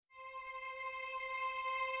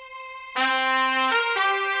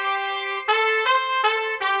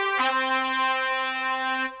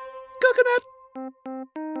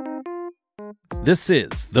This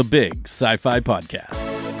is the Big Sci-Fi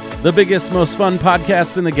Podcast, the biggest, most fun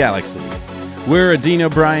podcast in the galaxy. We're Adina,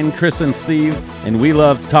 Brian, Chris, and Steve, and we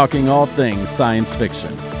love talking all things science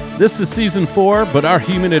fiction. This is Season 4, but our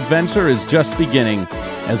human adventure is just beginning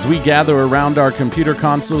as we gather around our computer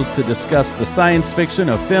consoles to discuss the science fiction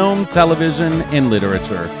of film, television, and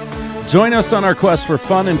literature. Join us on our quest for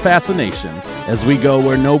fun and fascination as we go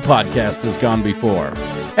where no podcast has gone before.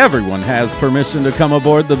 Everyone has permission to come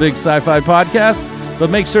aboard the Big Sci-Fi Podcast, but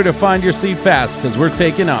make sure to find your seat fast because we're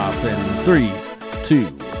taking off in 3, 2,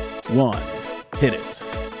 1, hit it.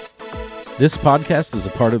 This podcast is a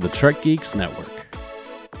part of the Trek Geeks Network.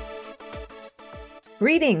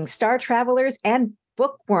 Greetings, star travelers and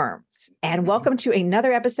bookworms, and welcome to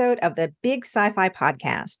another episode of the Big Sci-Fi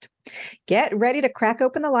Podcast. Get ready to crack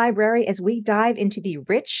open the library as we dive into the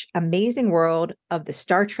rich, amazing world of the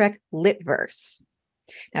Star Trek Litverse.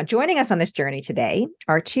 Now, joining us on this journey today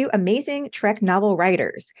are two amazing Trek novel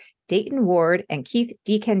writers, Dayton Ward and Keith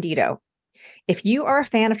DeCandido. If you are a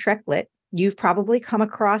fan of Trek Lit, you've probably come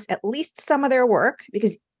across at least some of their work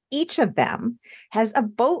because each of them has a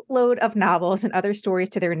boatload of novels and other stories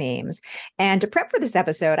to their names. And to prep for this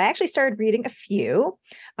episode, I actually started reading a few.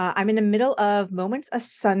 I'm in the middle of Moments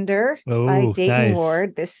Asunder by Dayton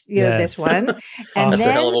Ward, this one. And that's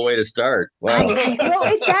a hell of a way to start. Wow.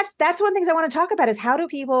 That's one of the things I want to talk about is how do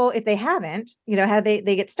people, if they haven't, how do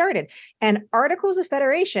they get started? And Articles of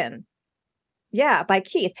Federation. Yeah, by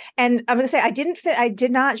Keith. And I'm going to say I did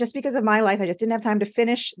not, just because of my life, I just didn't have time to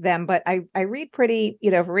finish them, but I read pretty,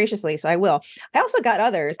 voraciously, so I will. I also got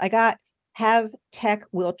others. I got Have Tech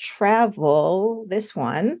Will Travel, this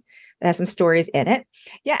one that has some stories in it.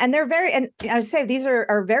 Yeah, and they're and I would say these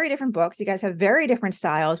are very different books. You guys have very different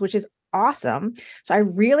styles, which is awesome. So I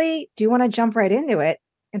really do want to jump right into it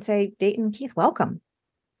and say, Dayton, Keith, welcome.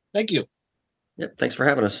 Thank you. Yep, thanks for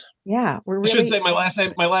having us. Yeah, we're really. I should say my last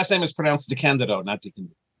name. My last name is pronounced DeCandido, not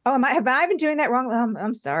DeCandido. Oh, have I been doing that wrong?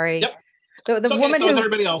 I'm sorry. Yep. The woman so is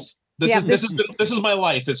everybody else. This is my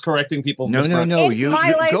life is correcting people's. No. It's my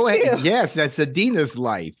life go ahead. too. Yes, that's Adina's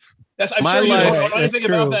life. I'm my sure you life. know anything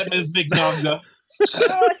about that, Ms. Mignogna.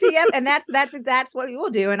 Yep, and that's what we will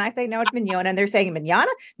do. And I say no, it's Mignona, and they're saying Mignona.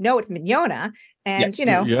 No, it's Mignona, and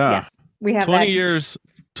Yes. yes, we have 20 that. years.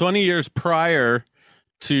 20 years prior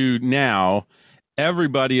to now.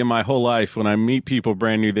 Everybody in my whole life, when I meet people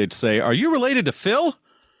brand new, they'd say, "Are you related to Phil?"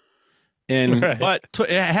 And but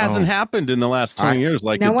it hasn't happened in the last 20 years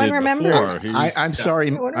like no it one did remembers. before. I'm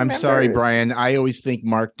sorry. I'm sorry, Brian. I always think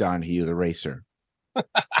Mark Donahue, the racer.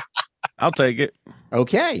 I'll take it.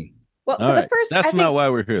 Okay. Well, All so right. the first That's not why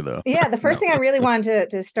we're here, though. Yeah, the first thing I really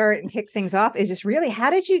wanted to start and kick things off is just really,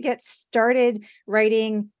 how did you get started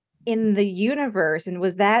writing in the universe? And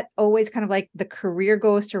was that always kind of like the career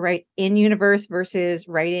goes to write in universe versus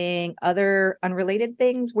writing other unrelated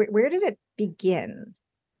things? Where did it begin?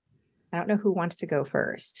 I don't know who wants to go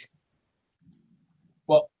first.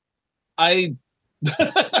 Well, I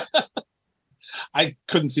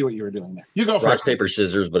couldn't see what you were doing there. You go Rock, first. paper,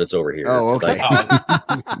 scissors, but it's over here. Oh, okay.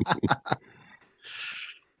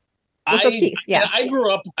 Keith, yeah. I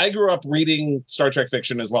grew up reading Star Trek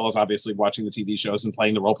fiction as well as obviously watching the TV shows and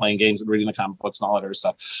playing the role-playing games and reading the comic books and all that other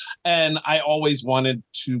stuff. And I always wanted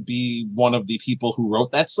to be one of the people who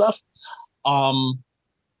wrote that stuff.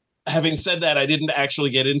 Having said that, I didn't actually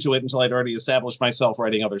get into it until I'd already established myself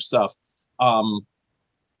writing other stuff.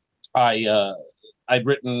 I'd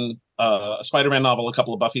written a Spider-Man novel, a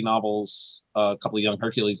couple of Buffy novels, a couple of Young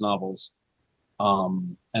Hercules novels,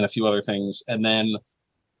 and a few other things. And then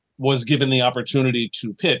was given the opportunity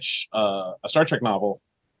to pitch a Star Trek novel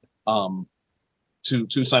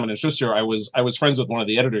to Simon & Schuster. I was friends with one of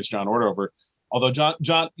the editors, John Ordover. Although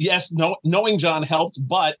knowing John helped,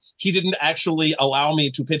 but he didn't actually allow me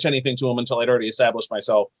to pitch anything to him until I'd already established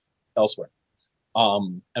myself elsewhere.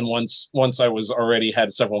 And once I was already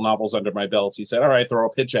had several novels under my belt, he said, "All right, throw a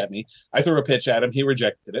pitch at me." I threw a pitch at him. He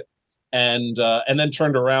rejected it. And then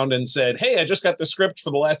turned around and said, "Hey, I just got the script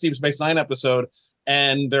for the last Deep Space Nine episode,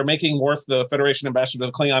 and they're making Worf the Federation ambassador to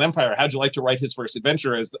the Klingon Empire. How'd you like to write his first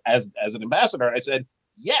adventure as an ambassador?" And I said,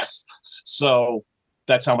 "Yes." So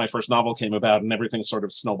that's how my first novel came about, and everything sort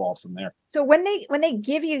of snowballed from there. So when they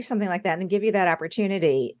give you something like that and give you that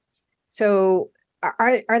opportunity, so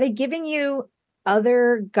are they giving you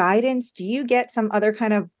other guidance? Do you get some other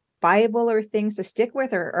kind of Bible or things to stick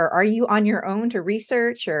with, or are you on your own to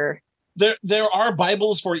research? Or there are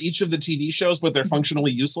Bibles for each of the TV shows, but they're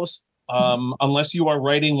functionally useless. Unless you are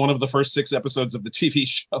writing one of the first 6 episodes of the TV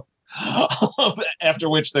show, after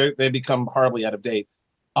which they become horribly out of date.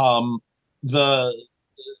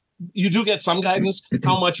 You do get some guidance.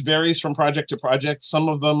 How much varies from project to project. Some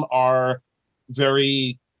of them are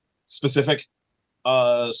very specific.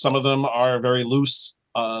 Some of them are very loose.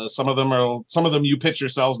 Some of them you pitch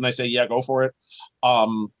yourselves and they say, yeah, go for it.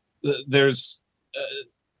 There's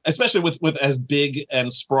especially with as big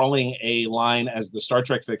and sprawling a line as the Star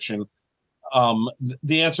Trek fiction.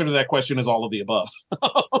 The answer to that question is all of the above.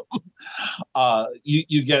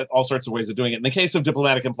 You get all sorts of ways of doing it. In the case of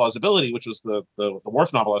Diplomatic Implausibility, which was the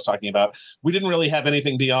Worf novel I was talking about, we didn't really have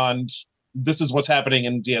anything beyond this is what's happening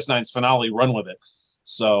in DS9's finale, run with it.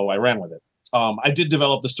 So I ran with it. I did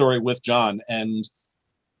develop the story with John, and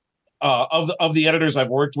of the editors I've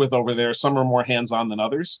worked with over there, some are more hands-on than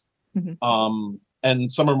others. Mm-hmm.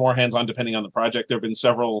 And some are more hands-on depending on the project. There have been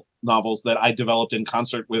several novels that I developed in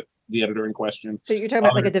concert with the editor in question. So you're talking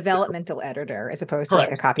about like a developmental editor as opposed to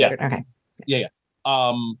like a copy editor. Okay. Yeah.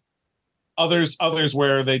 Others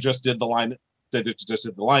where they just did the line,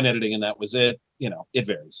 editing and that was it. It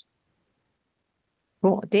varies.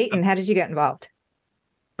 Cool. Dayton, how did you get involved?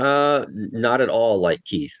 Not at all like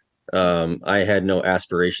Keith. I had no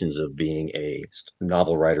aspirations of being a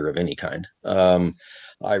novel writer of any kind.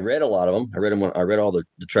 I read a lot of them. I read all the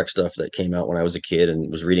Trek stuff that came out when I was a kid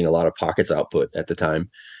and was reading a lot of Pocket's output at the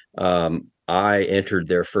time. I entered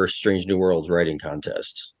their first Strange New Worlds writing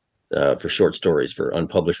contest for short stories for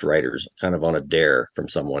unpublished writers, kind of on a dare from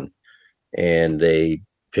someone. And they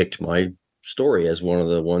picked my story as one of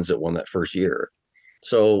the ones that won that first year.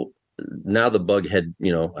 So now the bug had,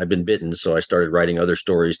 I've been bitten. So I started writing other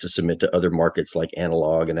stories to submit to other markets like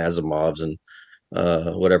Analog and Asimov's and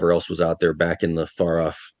whatever else was out there back in the far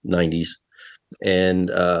off 90s, and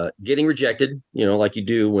getting rejected, like you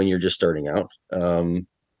do when you're just starting out. And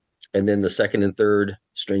then the second and third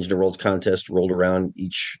Strange New Worlds contest rolled around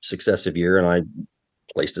each successive year, and I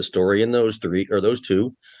placed a story in those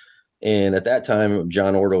two. And at that time,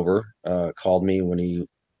 John Ordover called me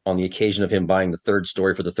on the occasion of him buying the third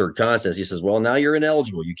story for the third contest. He says, well, now you're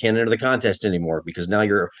ineligible. You can't enter the contest anymore because now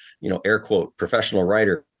you're, air quote, professional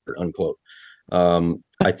writer, unquote.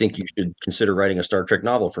 I think you should consider writing a Star Trek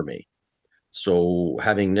novel for me. So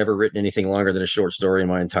having never written anything longer than a short story in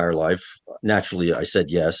my entire life, naturally I said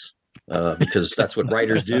yes, because that's what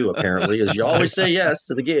writers do, apparently, is you always say yes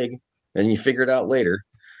to the gig and you figure it out later.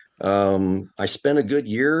 I spent a good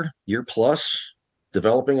year plus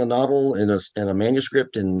developing a novel and a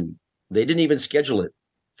manuscript, and they didn't even schedule it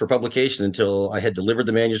for publication until I had delivered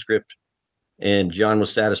the manuscript and John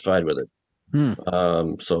was satisfied with it.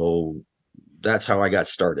 So that's how I got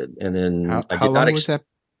started. And then how long was that?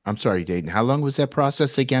 I'm sorry, Dayton. How long was that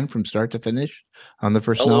process again from start to finish on the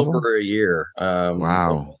first novel? Over a year.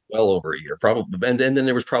 Wow. Well over a year, probably. And then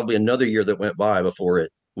there was probably another year that went by before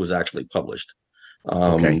it was actually published.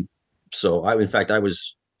 Okay. So I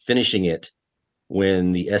was finishing it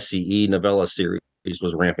when the SCE novella series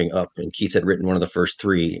was ramping up, and Keith had written one of the first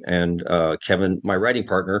three. And Kevin, my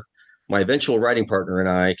eventual writing partner, and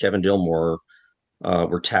I, Kevin Dillmore,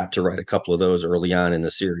 were tapped to write a couple of those early on in the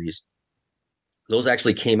series. Those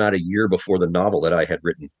actually came out a year before the novel that I had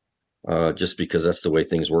written, just because that's the way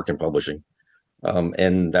things work in publishing.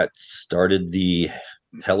 And that started the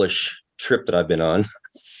hellish trip that I've been on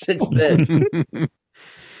since then.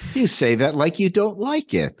 You say that like you don't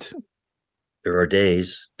like it. There are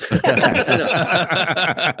days. There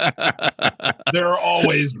are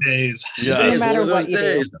always days. Yeah. No matter what you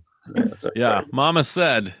do. Yeah, Mama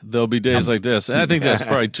said there'll be days like this, and I think that's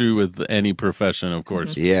probably true with any profession, of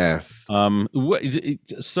course. Yes.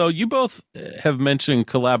 So you both have mentioned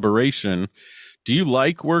collaboration. Do you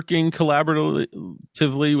like working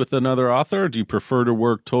collaboratively with another author? Or do you prefer to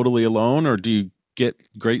work totally alone, or do you get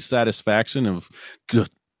great satisfaction of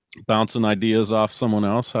bouncing ideas off someone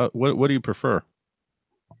else? What do you prefer?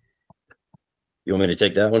 You want me to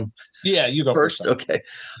take that one? Yeah, you go first. Okay.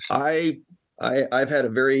 I've had a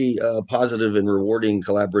very positive and rewarding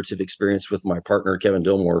collaborative experience with my partner, Kevin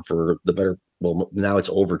Dillmore, for now it's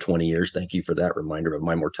over 20 years. Thank you for that reminder of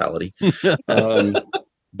my mortality.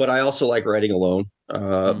 But I also like writing alone.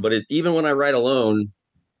 But even when I write alone,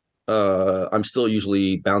 I'm still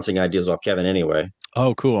usually bouncing ideas off Kevin anyway.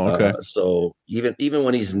 Oh, cool. Okay. So even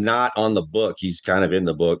when he's not on the book, he's kind of in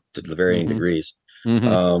the book to the varying degrees.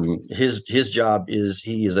 Mm-hmm. His job is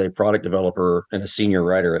he is a product developer and a senior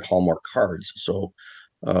writer at Hallmark Cards. So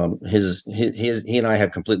he and I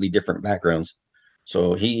have completely different backgrounds.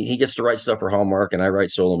 So he gets to write stuff for Hallmark, and I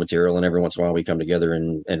write solo material, and every once in a while we come together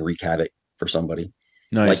and wreak havoc for somebody.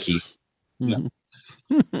 Nice. Like Keith.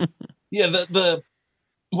 Mm-hmm. Yeah, the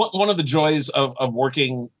one of the joys of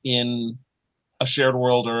working in a shared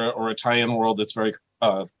world or a tie-in world that's very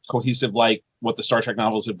cohesive, like what the Star Trek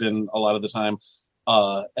novels have been a lot of the time,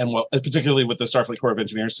 And particularly with the Starfleet Corps of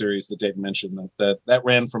Engineers series that Dave mentioned, that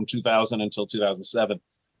ran from 2000 until 2007.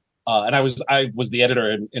 And I was the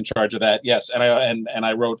editor in charge of that. Yes, and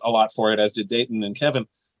I wrote a lot for it, as did Dayton and Kevin.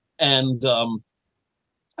 And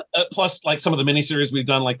plus, like some of the miniseries we've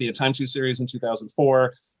done, like the A Time 2 series in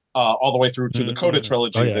 2004, all the way through to the Coda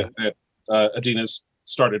trilogy that Adina's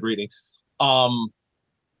started reading.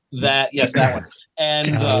 That one.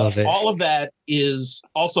 And all of that is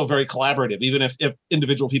also very collaborative. Even if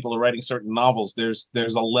individual people are writing certain novels, there's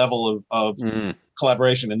a level of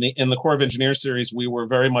collaboration. In the Corps of Engineers series, we were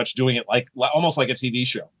very much doing it like almost like a TV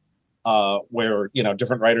show, where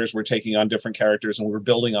different writers were taking on different characters, and we were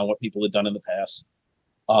building on what people had done in the past.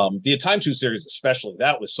 The A Time 2 series, especially,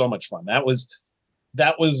 that was so much fun. That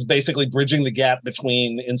was basically bridging the gap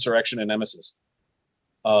between Insurrection and Nemesis.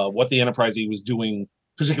 What the Enterprise E was doing,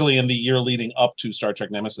 particularly in the year leading up to Star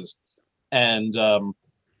Trek Nemesis. And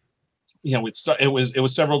it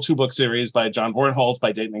was several 2-book series by John Vornholt,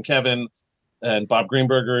 by Dayton and Kevin, and Bob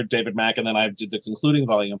Greenberger, David Mack, and then I did the concluding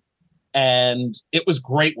volume. And it was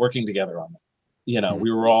great working together on that.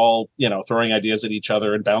 We were all, throwing ideas at each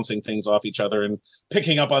other and bouncing things off each other and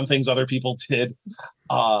picking up on things other people did,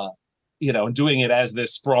 and doing it as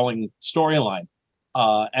this sprawling storyline.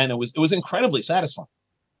 And it was incredibly satisfying.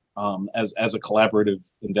 As a collaborative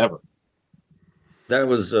endeavor. That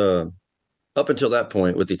was up until that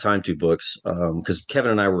point with the Time 2 books, because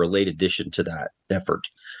Kevin and I were a late addition to that effort.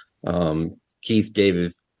 Keith,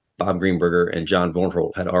 David, Bob Greenberger, and John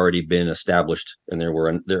Vornholt had already been established, and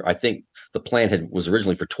I think the plan was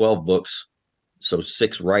originally for 12 books, so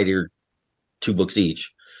 6 writer, 2 books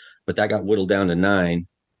each, but that got whittled down to 9.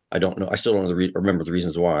 I don't know. I still don't remember the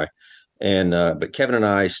reasons why. And but Kevin and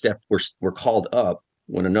I were called up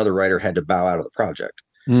when another writer had to bow out of the project.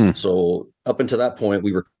 So up until that point,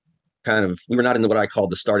 we were not in what I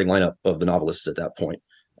called the starting lineup of the novelists at that point.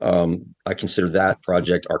 I consider that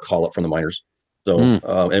project our call up from the minors. So,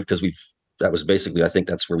 and because that was basically, I think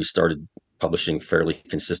that's where we started publishing fairly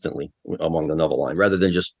consistently among the novel line, rather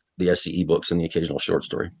than just the SCE books and the occasional short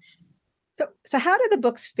story. So how do the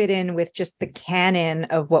books fit in with just the canon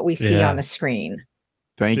of what we see on the screen?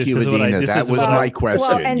 Thank you, Adina. That was my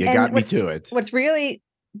question. You got me to it. What's really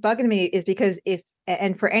bugging me is because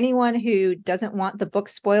and for anyone who doesn't want the book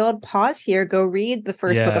spoiled, pause here, go read the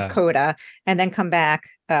first book of Coda, and then come back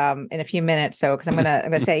in a few minutes. So, because I'm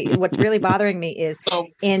gonna say what's really bothering me is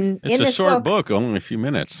in it's this a short book, only a few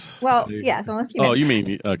minutes. Well, yeah, it's only a few minutes. Oh, you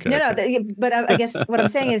mean okay? No, but I guess what I'm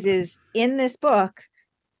saying is in this book,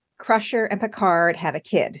 Crusher and Picard have a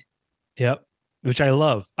kid. Yep. Which I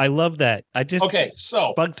love. I love that. I just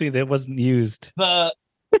bugged me that it wasn't used. The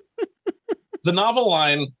novel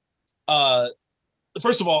line,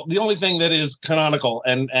 first of all, the only thing that is canonical,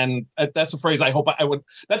 and that's a phrase I hope I would.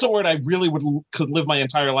 That's a word I really could live my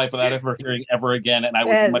entire life without ever hearing ever again. And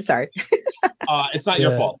I would. Sorry, it's not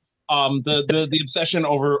your fault. The obsession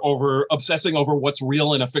over obsessing over what's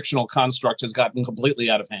real in a fictional construct has gotten completely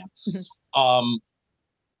out of hand.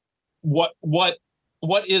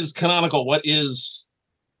 What is canonical? What is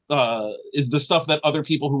the stuff that other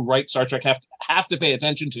people who write Star Trek have to pay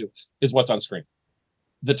attention to is what's on screen.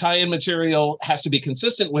 The tie-in material has to be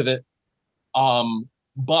consistent with it,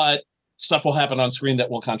 but stuff will happen on screen that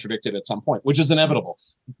will contradict it at some point, which is inevitable.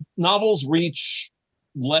 Novels reach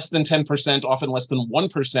less than 10%, often less than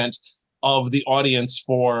 1% of the audience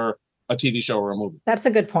for a TV show or a movie. That's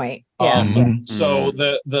a good point. Yeah. So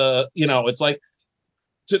it's like,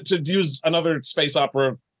 to use another space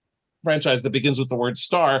opera franchise that begins with the word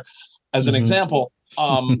star as an example,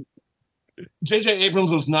 J.J.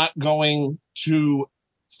 Abrams was not going to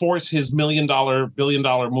force his $1 billion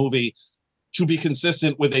movie to be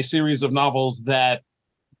consistent with a series of novels that,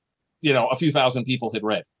 a few thousand people had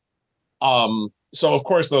read. So, of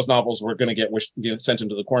course, those novels were going to get sent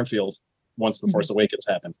into the cornfield once The Force Awakens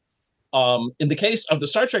happened. In the case of the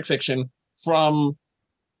Star Trek fiction, from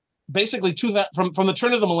basically from the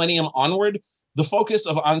turn of the millennium onward, the focus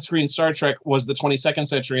of on-screen Star Trek was the 22nd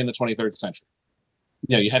century and the 23rd century.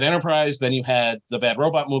 You had Enterprise, then you had the bad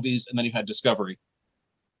robot movies, and then you had Discovery.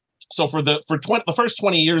 So for the first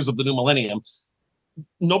 20 years of the new millennium,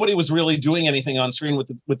 nobody was really doing anything on screen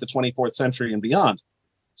with the 24th century and beyond.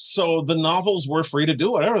 So the novels were free to do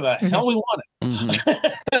whatever the hell we wanted.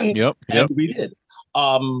 And we did.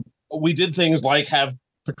 We did things like have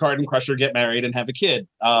Picard and Crusher get married and have a kid.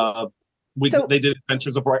 They did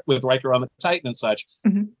Adventures with Riker on the Titan and such,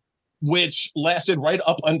 which lasted right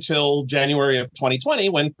up until January of 2020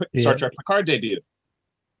 when Star Trek Picard debuted.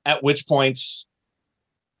 At which point,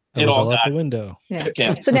 it all got out the window.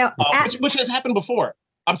 Yeah. So now, which has happened before.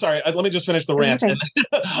 I'm sorry. Let me just finish the rant.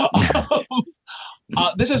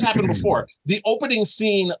 This has happened before. The opening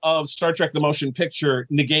scene of Star Trek: The Motion Picture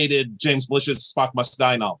negated James Blish's Spock Must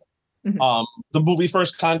Die novel. Mm-hmm. The movie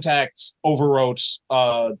First Contact overwrote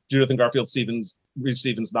Judith and Garfield Stevens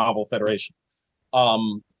novel Federation. I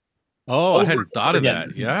hadn't thought of that.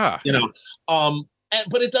 Yeah,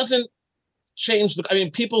 but it doesn't change.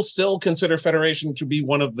 People still consider Federation to be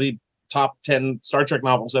one of the top 10 Star Trek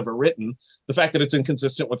novels ever written. The fact that it's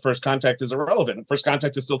inconsistent with First Contact is irrelevant. First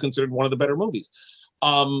Contact is still considered one of the better movies.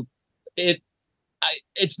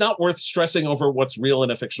 It's not worth stressing over what's real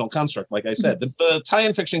in a fictional construct. Like I said, the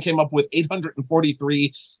tie-in fiction came up with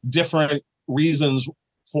 843 different reasons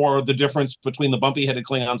for the difference between the bumpy-headed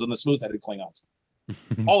Klingons and the smooth-headed Klingons.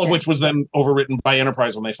 All of which was then overwritten by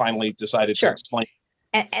Enterprise when they finally decided to explain.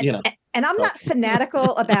 And I'm not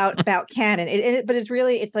fanatical about canon, but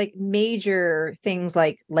it's like major things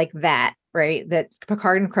like that, right? That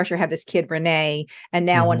Picard and Crusher have this kid Renee, and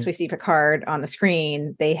now once we see Picard on the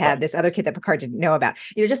screen, they have this other kid that Picard didn't know about.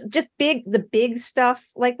 Just the big stuff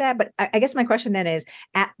like that. But I guess my question then is,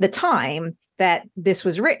 at the time that this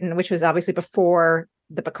was written, which was obviously before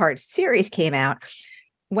the Picard series came out,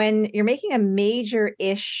 when you're making a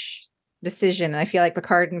major-ish decision, and I feel like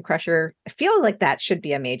Picard and Crusher, I feel like that should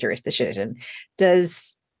be a major-ish decision.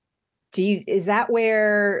 Is that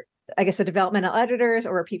where, I guess, the developmental editors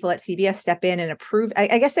or people at CBS step in and approve?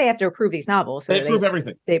 I guess they have to approve these novels. So they approve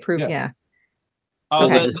everything. They approve, yeah.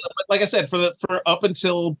 Okay. Like I said, for up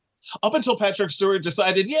until Patrick Stewart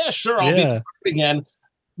decided, I'll be Picard again.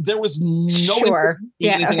 There was no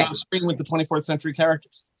anything on screen with the 24th century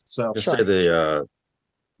characters. So say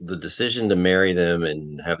the decision to marry them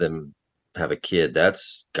and have them have a kid,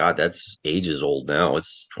 that's ages old now.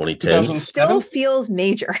 It's 2010. It still feels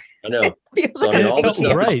major. I know. All this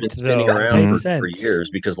stuff has been spinning around for years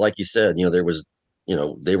because, like you said, there was,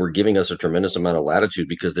 they were giving us a tremendous amount of latitude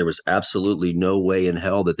because there was absolutely no way in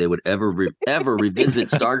hell that they would ever revisit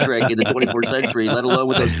Star Trek in the 24th century, let alone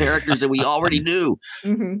with those characters that we already knew.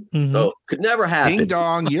 So could never happen. Ding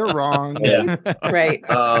dong, you're wrong. Right.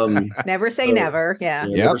 Never say never. Yeah.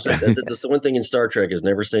 Never say, that's the one thing in Star Trek is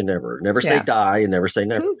never say never. Never say die and never say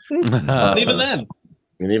never. Even then.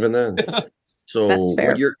 And even then. So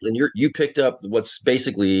you picked up what's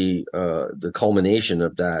basically the culmination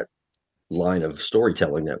of that line of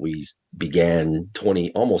storytelling that we began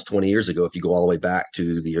almost 20 years ago. If you go all the way back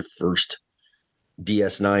to the first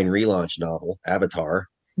DS9 relaunch novel, Avatar.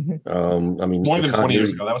 More than 20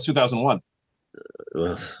 years ago. That was 2001.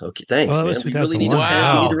 Okay, thanks, man. You really need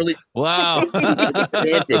to wow.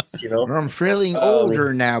 Semantics, I'm feeling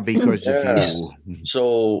older now because of you.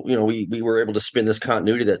 So, we were able to spin this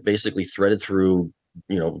continuity that basically threaded through,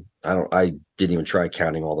 I didn't even try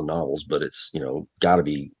counting all the novels, but it's, got to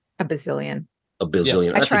be a bazillion. Yes.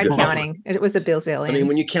 I tried counting. It was a bazillion.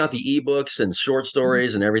 When you count the ebooks and short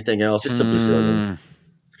stories and everything else, it's a bazillion.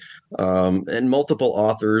 And multiple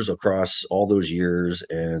authors across all those years,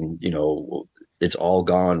 and it's all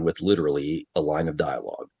gone with literally a line of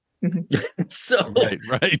dialogue. So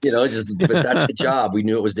right. But that's the job. We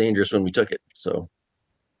knew it was dangerous when we took it. So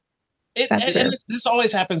this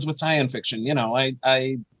always happens with tie-in fiction. I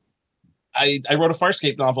wrote a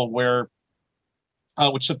Farscape novel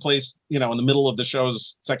which took place, in the middle of the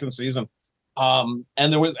show's second season. And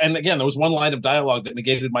there was one line of dialogue that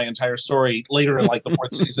negated my entire story later in the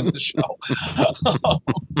fourth season of the show.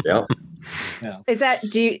 Yeah. Is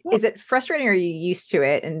it frustrating, or are you used to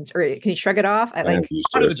it, or can you shrug it off? Part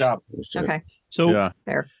of the job. Okay. So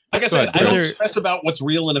fair. Like I said, I don't stress about what's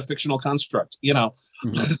real in a fictional construct, Okay,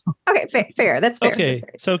 fair. That's fair. Okay.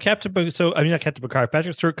 So not Captain Picard.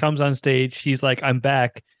 Patrick Stewart comes on stage. He's like, "I'm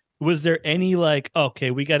back." Was there any we're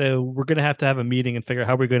gonna have to have a meeting and figure out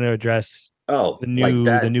how we're going to address the new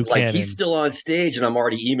canon? He's still on stage and I'm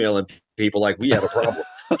already emailing people like we have a problem.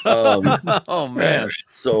 Oh man!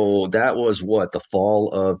 So that was the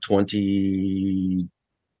fall of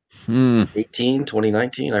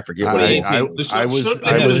 2019. I forget. I was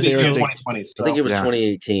there. 2020. I think it was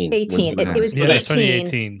 2018. It was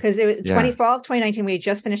 2018 because it was fall of 2019. We had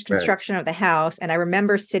just finished construction of the house, and I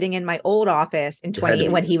remember sitting in my old office in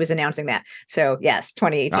when he was announcing that. So yes,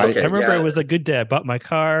 2018. I remember it was a good day. I bought my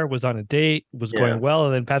car, was on a date, was going well,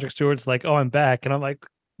 and then Patrick Stewart's like, "Oh, I'm back," and I'm like,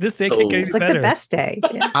 "This day can't get any better." It's like the best day.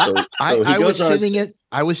 Yeah.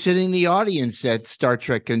 I was sitting in the audience at Star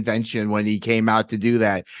Trek convention when he came out to do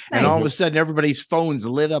that. Nice. And all of a sudden everybody's phones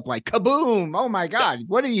lit up like kaboom. Oh my God.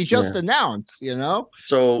 What did you just announce?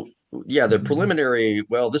 So the preliminary,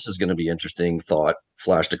 this is going to be interesting thought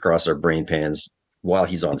flashed across our brain pans while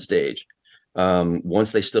he's on stage.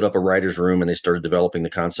 Once they stood up a writer's room and they started developing the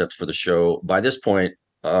concepts for the show, by this point,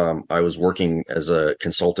 I was working as a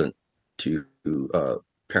consultant to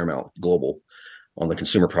Paramount Global on the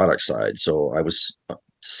consumer product side. So I was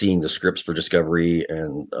seeing the scripts for Discovery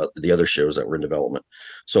and the other shows that were in development.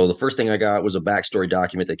 So the first thing I got was a backstory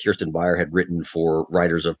document that Kirsten Beyer had written for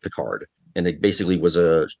writers of Picard. And it basically was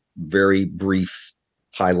a very brief,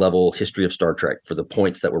 high-level history of Star Trek for the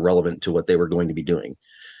points that were relevant to what they were going to be doing,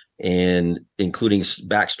 and including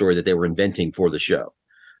backstory that they were inventing for the show.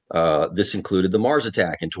 This included the Mars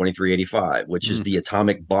attack in 2385, which is the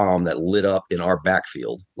atomic bomb that lit up in our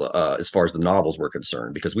backfield as far as the novels were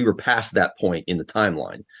concerned, because we were past that point in the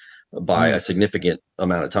timeline by a significant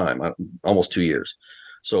amount of time, almost 2 years.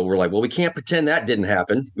 So we're like, well, we can't pretend that didn't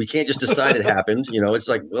happen. We can't just decide it happened. It's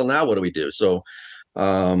like, well, now what do we do? So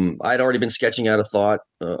I'd already been sketching out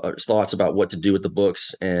thoughts about what to do with the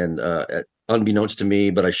books, and unbeknownst to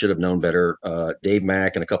me, but I should have known better, Dave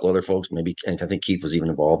Mack and a couple other folks, maybe, and I think Keith was even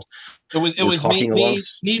involved. It was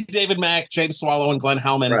me, David Mack, James Swallow, and Glenn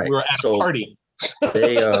Hellman. Right. We were at a party.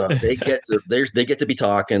 they get to be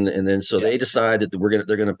talking, and then they decide that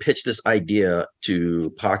they're gonna pitch this idea to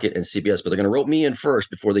Pocket and CBS, but they're gonna rope me in first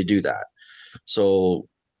before they do that. So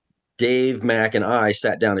Dave Mack and I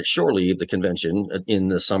sat down at Shore Leave, the convention, in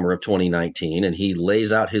the summer of 2019, and he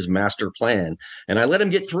lays out his master plan. And I let him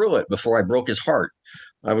get through it before I broke his heart.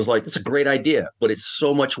 I was like, "That's a great idea, but it's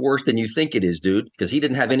so much worse than you think it is, dude," because he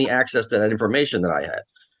didn't have any access to that information that I had.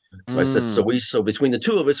 So I said, so between the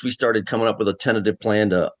two of us, we started coming up with a tentative plan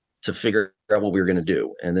to figure out what we were going to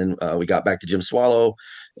do. And then we got back to Jim Swallow,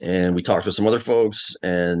 and we talked with some other folks,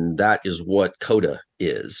 and that is what CODA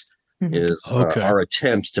is. Our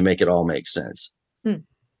attempt to make it all make sense. And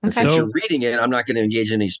since you're reading it, I'm not going to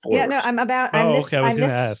engage in any spoilers. Yeah, no, I'm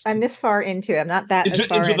this far into it. I'm not that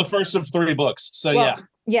into the first of 3 books. So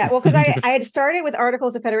yeah, well, because I had started with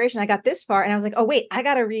Articles of Federation. I got this far, and I was like, oh wait, I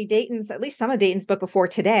got to read at least some of Dayton's book before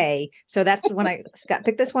today. So that's when I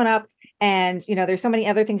picked this one up. And there's so many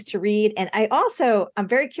other things to read. And I'm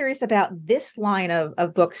very curious about this line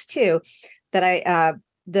of books too, that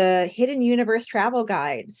the Hidden Universe travel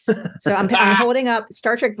guides. So I'm holding up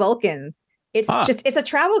Star Trek Vulcan. It's a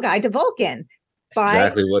travel guide to Vulcan by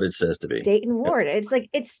exactly what it says to be. Dayton Ward. Yep. It's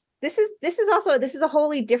like this is a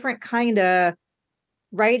wholly different kind of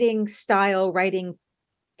writing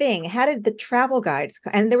thing. How did the travel guides?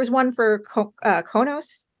 And there was one for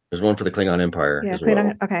Konos. There's one for the Klingon Empire as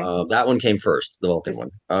well. Okay, that one came first, the Vulcan one.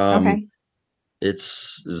 Okay,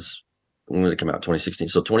 when did it come out? 2016.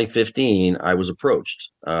 So 2015, I was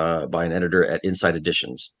approached by an editor at Inside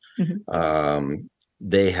Editions.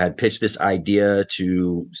 They had pitched this idea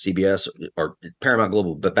to CBS or Paramount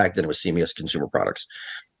Global, but back then it was CBS Consumer Products.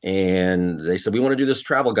 And they said, we want to do this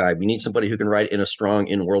travel guide. We need somebody who can write in a strong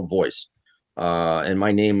in-world voice. And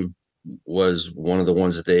my name was one of the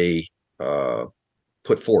ones that they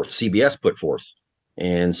CBS put forth.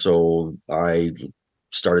 And so I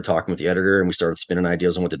started talking with the editor, and we started spinning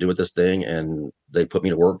ideas on what to do with this thing, and they put me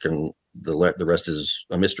to work, and the rest is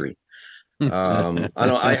a mystery.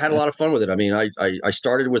 I had a lot of fun with it. I mean, I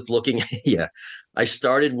started with looking. I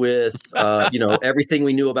started with everything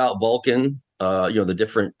we knew about Vulcan. The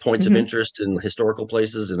different points of interest in historical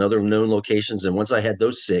places and other known locations. And once I had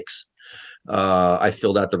those 6, I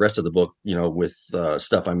filled out the rest of the book, with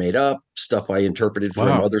stuff I made up, stuff I interpreted from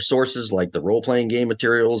other sources, like the role-playing game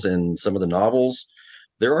materials and some of the novels.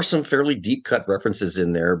 There are some fairly deep-cut references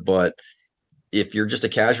in there, but if you're just a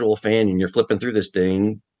casual fan and you're flipping through this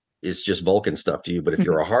thing, it's just Vulcan stuff to you. But if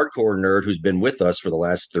you're a hardcore nerd who's been with us for the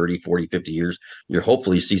last 30, 40, 50 years, you'll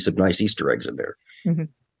hopefully see some nice Easter eggs in there.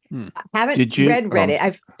 I haven't read it.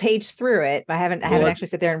 I've paged through it. I haven't actually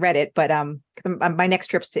sit there and read it, but my next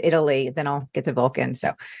trip's to Italy, then I'll get to Vulcan.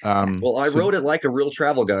 So I wrote it like a real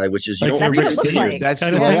travel guide, which is that's what it looks like.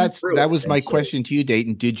 That was my question to you,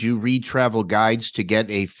 Dayton. Did you read travel guides to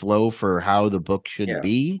get a flow for how the book should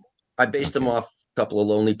be? I based them off a couple of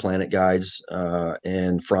Lonely Planet guides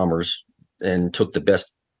and Frommers, and took the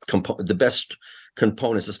best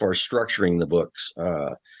components as far as structuring the books,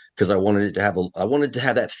 because I wanted to have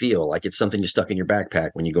that feel like it's something you stuck in your backpack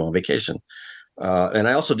when you go on vacation. And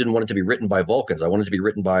I also didn't want it to be written by Vulcans. I wanted it to be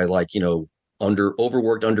written by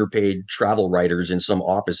overworked, underpaid travel writers in some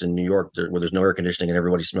office in New York where there's no air conditioning and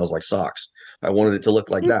everybody smells like socks. I wanted it to look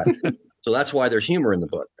like that. So that's why there's humor in the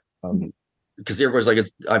book. Because everybody's like,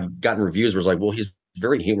 I've gotten reviews where it's like, well, he's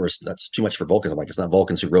very humorous. That's too much for Vulcans. I'm like, it's not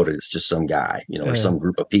Vulcans who wrote it. It's just some guy, or some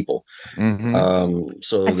group of people.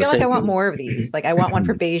 So I feel like I want more of these. Like I want one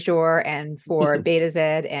for Bajor and for Beta Z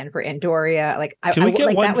and for Andoria. Like I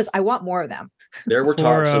want more of them. There were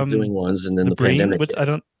talks of doing ones, and then the pandemic.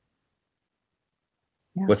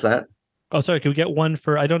 What's that? Oh, sorry. Can we get one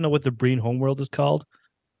for? I don't know what the Breen homeworld is called,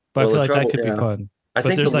 but I feel like that could be fun. I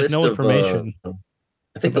think there's no information.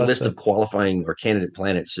 I think the list of qualifying or candidate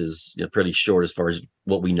planets is pretty short as far as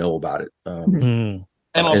what we know about it. And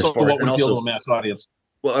also what would appeal to a mass audience.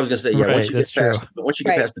 Well, I was going to say, yeah. Once you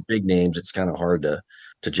get past the big names, it's kind of hard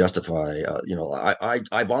to justify.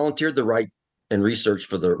 I volunteered to write and research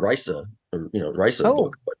for the RISA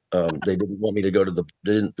book, but they didn't want me to go to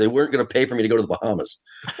they weren't going to pay for me to go to the Bahamas.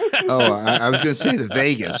 I was going to say the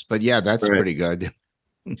Vegas, but yeah, that's pretty good.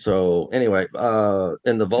 So anyway,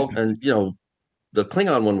 and the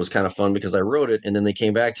Klingon one was kind of fun because I wrote it, and then they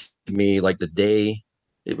came back to me like the day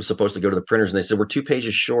it was supposed to go to the printers, and they said, we're 2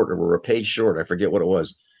 pages short, or we're a page short. I forget what it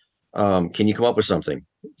was. Can you come up with something?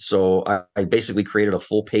 So I basically created a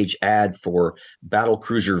full page ad for Battle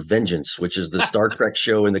Cruiser Vengeance, which is the Star Trek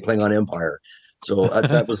show in the Klingon Empire. So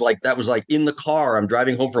that was like in the car. I'm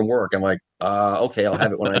driving home from work. I'm like, okay, I'll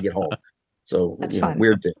have it when I get home. So that's fun.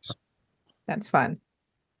 Weird things. That's fun.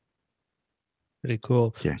 Pretty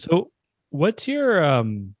cool. Yeah. So what's your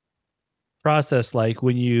process like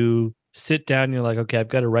when you sit down and you're like, okay, I've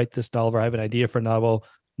got to write this novel, or I have an idea for a novel.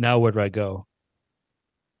 Now where do I go?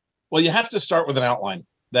 Well, you have to start with an outline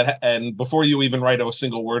and before you even write a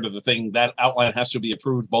single word of the thing, that outline has to be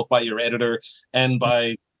approved both by your editor and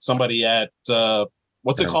by somebody at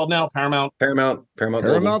what's it called now? Paramount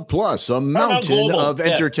Plus, a mountain of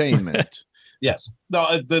entertainment. Yes.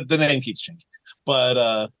 No, the name keeps changing,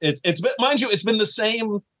 but it's been, mind you, it's been the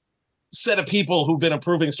same set of people who've been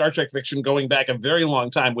approving Star Trek fiction going back a very long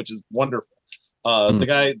time, which is wonderful. The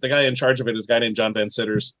guy in charge of it is a guy named John Van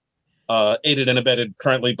Sitters, aided and abetted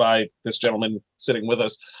currently by this gentleman sitting with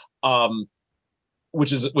us,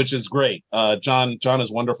 which is great. John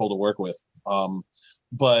is wonderful to work with,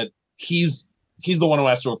 but he's the one who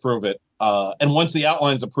has to approve it. And once the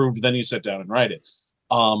outline's approved, then you sit down and write it.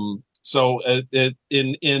 So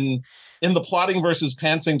in the plotting versus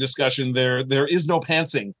pantsing discussion, there is no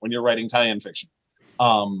pantsing when you're writing tie-in fiction,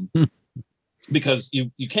 because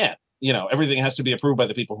you can't. Everything has to be approved by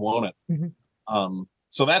the people who own it. Mm-hmm.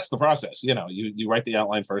 So that's the process. You write the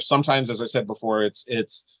outline first. Sometimes, as I said before,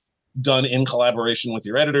 it's done in collaboration with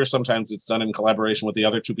your editor. Sometimes it's done in collaboration with the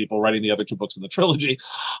other 2 people writing the other 2 books in the trilogy.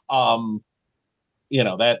 That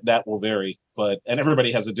will vary, and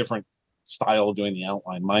everybody has a different style of doing the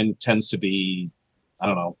outline. Mine tends to be, I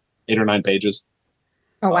don't know, 8 or 9 pages.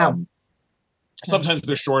 Oh, wow. Sometimes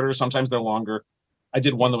they're shorter, sometimes they're longer. I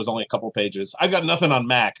did one that was only a couple pages. I've got nothing on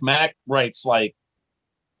Mac. Mac writes like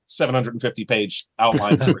 750 page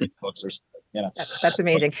outlines for each books. That's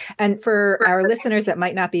amazing. And for our listeners that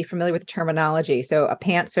might not be familiar with the terminology, so a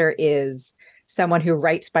pantser is someone who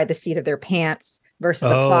writes by the seat of their pants versus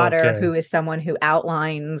a plotter who is someone who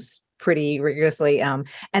outlines pretty rigorously. And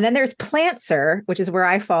then there's plantser, which is where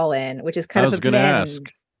I fall in, which is kind of a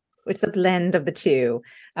blend. It's a blend of the two.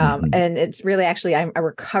 And it's really actually, I'm a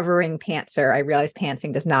recovering pantser. I realized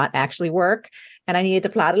pantsing does not actually work, and I needed to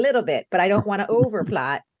plot a little bit, but I don't want to over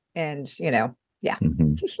plot. And, yeah.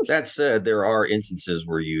 That said, there are instances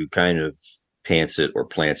where you kind of pants it or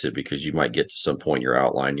plants it, because you might get to some point in your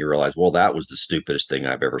outline, you realize, well, that was the stupidest thing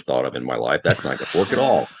I've ever thought of in my life. That's not going to work at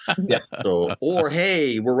all. Yeah. So, or,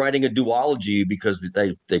 hey, we're writing a duology because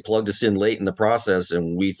they plugged us in late in the process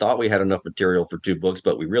and we thought we had enough material for 2 books,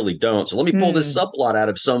 but we really don't. So let me pull this subplot out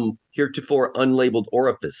of some heretofore unlabeled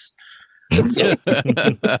orifice.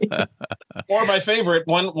 Or my favorite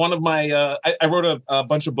one of my I wrote a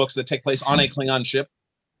bunch of books that take place on a Klingon ship.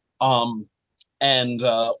 And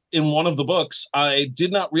in one of the books, I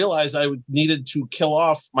did not realize I needed to kill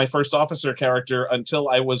off my first officer character until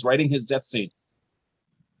I was writing his death scene.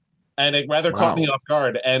 And it rather caught me off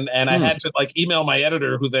guard. And I had to email my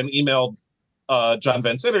editor, who then emailed John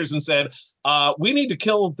Van Sitters and said, we need to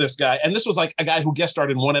kill this guy. And this was like a guy who guest starred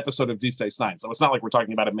in 1 episode of Deep Space Nine. So it's not like we're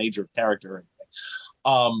talking about a major character or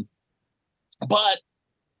anything. But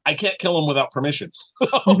I can't kill him without permission.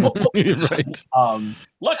 Right.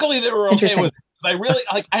 Luckily, they were okay with it. I really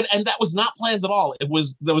and that was not planned at all.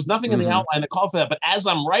 There was nothing in the outline that called for that. But as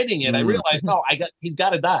I'm writing it, I realized, no, he's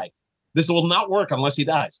got to die. This will not work unless he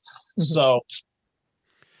dies. So,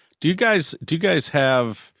 do you guys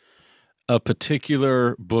have a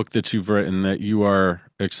particular book that you've written that you are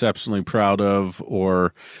exceptionally proud of,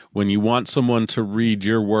 or when you want someone to read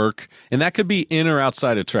your work, and that could be in or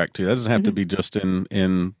outside of Trek too, that doesn't have to be just in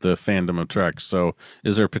the fandom of Trek. So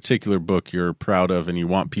is there a particular book you're proud of and you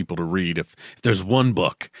want people to read? If there's one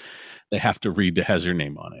book they have to read that has your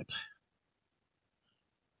name on it,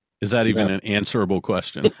 is that even an answerable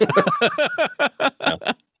question?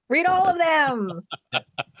 Read all of them.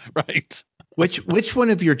 Right. Which one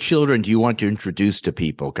of your children do you want to introduce to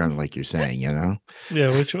people? Kind of like you're saying, Yeah,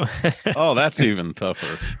 which one? Oh, that's even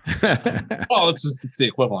tougher. Well, it's the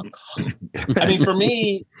equivalent. I mean, for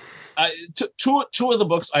me, two of the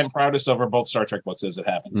books I'm proudest of are both Star Trek books, as it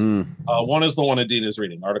happens. One is the one Adina is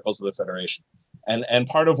reading, Articles of the Federation, and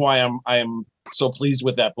part of why I'm so pleased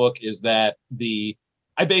with that book is that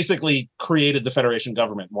I basically created the Federation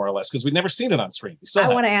government, more or less, because we'd never seen it on screen.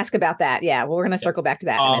 I want to ask about that. Yeah, well, we're going to circle back to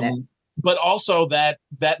that in a minute. But also that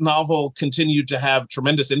novel continued to have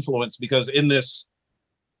tremendous influence, because in this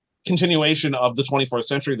continuation of the 24th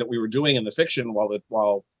century that we were doing in the fiction, while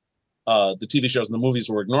the TV shows and the movies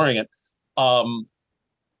were ignoring it,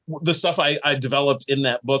 the stuff I developed in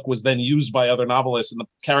that book was then used by other novelists. And the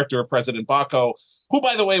character of President Baco, who,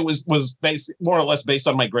 by the way, was more or less based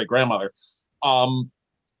on my great grandmother,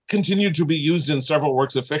 continued to be used in several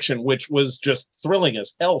works of fiction, which was just thrilling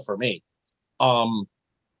as hell for me.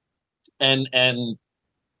 And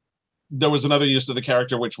there was another use of the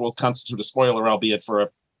character, which will constitute a spoiler, albeit for a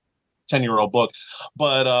 10-year-old book.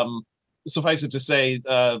 But suffice it to say,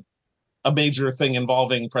 a major thing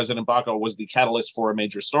involving President Baco was the catalyst for a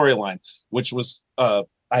major storyline, which was I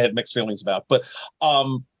had mixed feelings about. But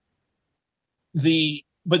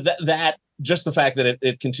that just the fact that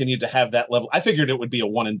it continued to have that level, I figured it would be a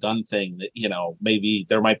one and done thing. That maybe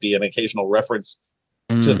there might be an occasional reference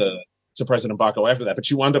to President Baco after that, but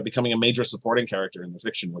she wound up becoming a major supporting character in the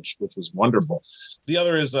fiction, which was wonderful. The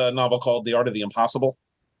other is a novel called The Art of the Impossible.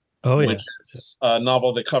 Oh, yeah. Which is a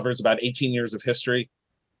novel that covers about 18 years of history.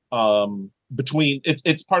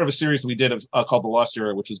 It's part of a series we did called The Lost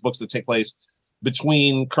Era, which is books that take place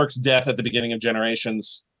between Kirk's death at the beginning of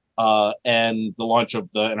Generations and the launch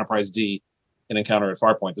of the Enterprise D in Encounter at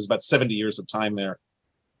Farpoint. There's about 70 years of time there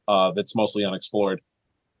that's mostly unexplored.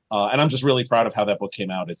 And I'm just really proud of how that book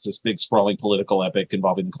came out. It's this big, sprawling political epic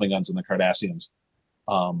involving the Klingons and the Cardassians.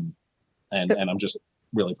 And I'm just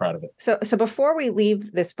really proud of it. So before we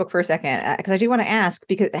leave this book for a second, because I do want to ask,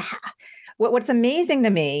 because what's amazing to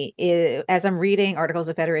me is, as I'm reading Articles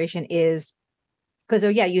of Federation, is because,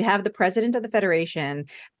 you have the president of the Federation,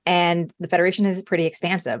 and the Federation is pretty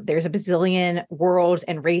expansive. There's a bazillion worlds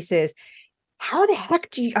and races. How the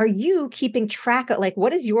heck are you keeping track of,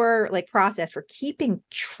 what is your process for keeping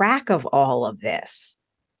track of all of this?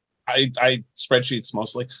 I spreadsheets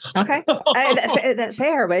mostly. Okay, that's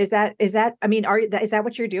fair. But is that is that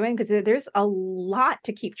what you're doing? Because there's a lot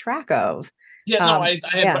to keep track of. Yeah, no, I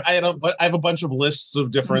have a bunch of lists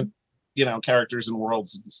of different, characters and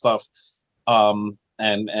worlds and stuff,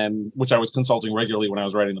 and which I was consulting regularly when I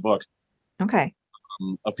was writing the book. Okay.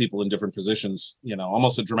 Of people in different positions,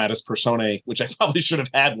 almost a dramatis personae, which I probably should have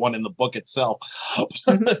had one in the book itself.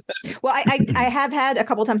 Well, I have had a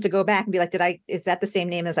couple times to go back and be like, is that the same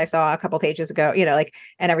name as I saw a couple pages ago,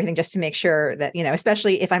 and everything, just to make sure that,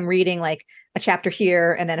 especially if I'm reading a chapter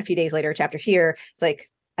here and then a few days later, a chapter here, it's like,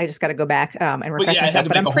 I just got to go back and refresh myself,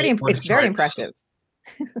 but it's very impressive.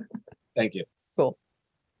 Thank you. Cool.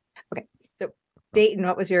 Okay. So Dayton,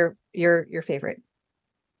 what was your favorite?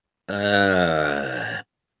 It's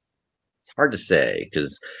hard to say,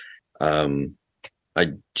 because I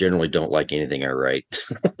generally don't like anything I write.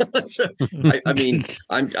 So, I mean,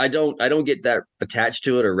 I don't get that attached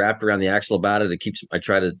to it or wrapped around the axle about it.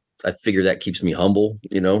 I figure that keeps me humble,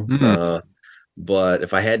 but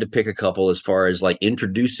if I had to pick a couple as far as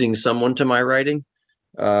introducing someone to my writing,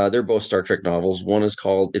 they're both Star Trek novels. One is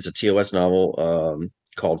it's a TOS novel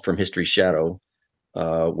called From History's Shadow,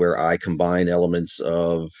 where I combine elements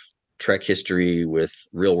of Trek history with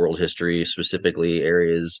real world history, specifically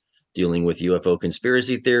areas dealing with UFO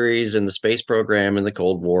conspiracy theories and the space program and the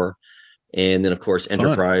Cold War. And then, of course,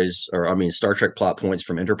 Star Trek plot points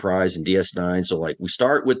from Enterprise and DS9. So we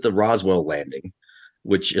start with the Roswell landing,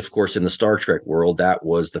 which, of course, in the Star Trek world, that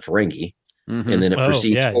was the Ferengi. Mm-hmm. And then it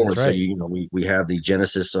proceeds forward. Right. So, we have the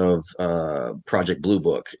genesis of Project Blue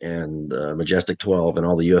Book and Majestic 12 and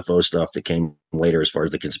all the UFO stuff that came later as far as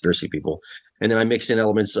the conspiracy people. And then I mix in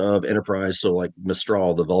elements of Enterprise. So like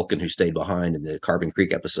Mistral, the Vulcan who stayed behind in the Carbon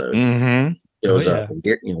Creek episode. Mm-hmm. It was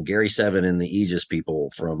Gary Seven and the Aegis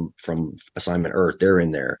people from Assignment Earth. They're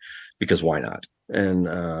in there because why not? And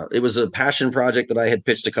it was a passion project that I had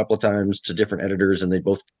pitched a couple of times to different editors, and they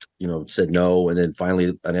both, said no. And then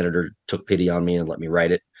finally, an editor took pity on me and let me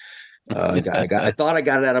write it. I thought I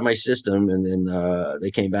got it out of my system, and then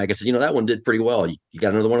they came back and said, that one did pretty well. You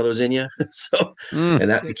got another one of those in you?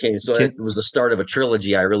 And that became it was the start of a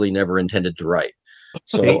trilogy I really never intended to write.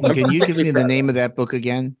 So can you give me the name of that book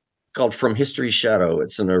again? Called From History's Shadow.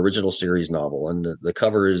 It's an original series novel, and the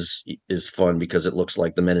cover is fun because it looks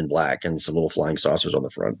like the Men in Black and some little flying saucers on the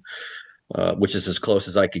front. which is as close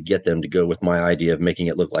as I could get them to go with my idea of making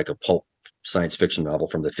it look like a pulp science fiction novel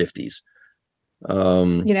from the 50s.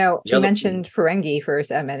 You mentioned Ferengi for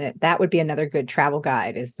a minute. That would be another good travel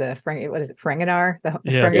guide. Is the Ferengi? What is it? Ferenginar? The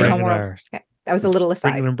Ferengi homeworld. Okay. That was a little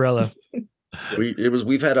aside. Bring an umbrella.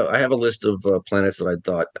 I have a list of planets that I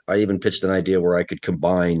thought. I even pitched an idea where I could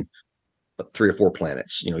combine 3 or 4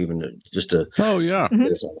 planets. Even just to. Oh yeah.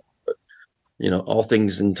 But, all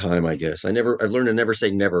things in time. I guess I've learned to never say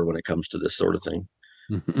never when it comes to this sort of thing.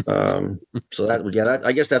 So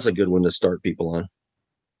I guess that's a good one to start people on.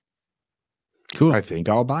 Cool. I think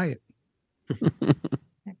I'll buy it.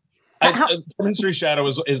 Mystery Shadow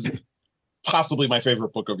is possibly my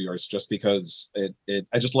favorite book of yours, just because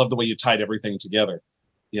I just love the way you tied everything together.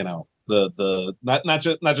 The not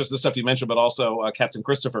just the stuff you mentioned, but also Captain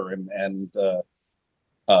Christopher and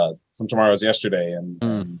From Tomorrow's Yesterday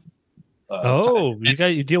and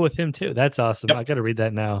you deal with him too. That's awesome. Yep. I got to read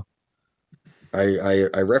that now.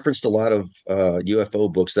 I referenced a lot of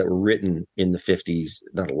UFO books that were written in the 50s.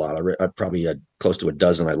 Not a lot. I probably had close to a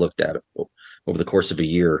dozen I looked at over the course of a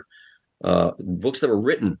year. Books that were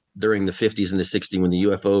written during the 50s and the 60s when the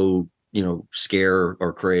UFO, scare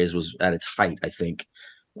or craze was at its height, I think.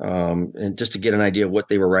 And just to get an idea of what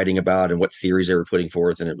they were writing about and what theories they were putting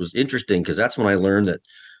forth. And it was interesting because that's when I learned that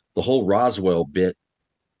the whole Roswell bit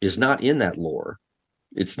is not in that lore.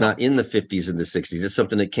 It's not in the 50s and the 60s. It's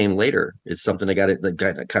something that came later. It's something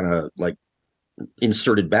that kind of like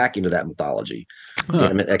inserted back into that mythology.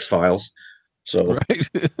 Damn it, X-Files. So, right.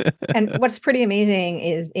 And what's pretty amazing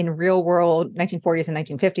is in real world 1940s and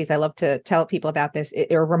 1950s, I love to tell people about this,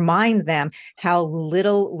 or remind them how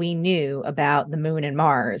little we knew about the moon and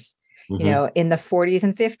Mars. In the 40s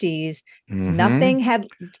and 50s,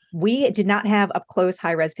 we did not have up close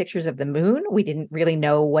high res pictures of the moon. We didn't really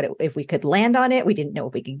know if we could land on it. We didn't know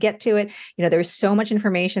if we could get to it. There's so much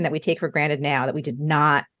information that we take for granted now that we did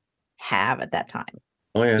not have at that time.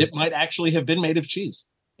 Oh yeah. It might actually have been made of cheese.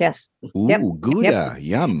 Yes. Ooh, Gouda. Yep.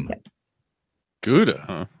 Yum. Yep. Gouda,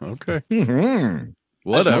 huh? Okay.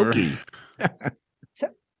 Whatever.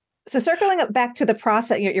 So circling up back to the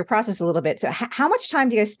process, your process a little bit. So how much time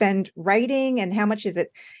do you guys spend writing, and how much is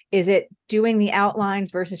it doing the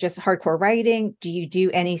outlines versus just hardcore writing? Do you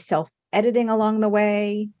do any self-editing along the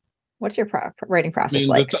way? What's your writing process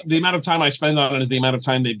like? The amount of time I spend on it is the amount of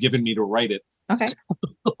time they've given me to write it. Okay.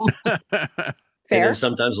 Fair. And then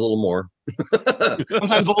sometimes a little more.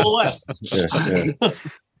 Sometimes a little less. Yeah.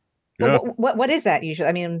 Well, what is that usually?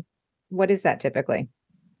 I mean, what is that typically?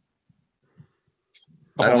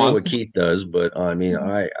 I don't know what Keith does, but I mean,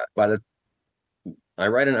 I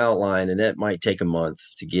write an outline, and it might take a month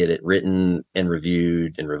to get it written and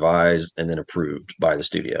reviewed and revised and then approved by the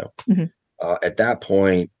studio. At that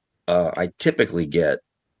point, I typically get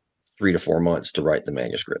 3 to 4 months to write the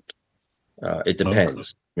manuscript. It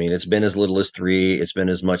depends. I mean, it's been as little as 3. It's been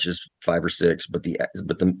as much as 5 or 6. But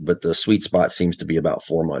the sweet spot seems to be about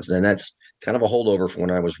 4 months, and that's kind of a holdover from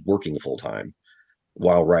when I was working full time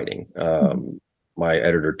while writing. My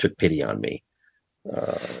editor took pity on me,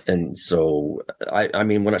 and so I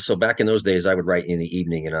mean, back in those days, I would write in the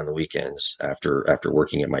evening and on the weekends after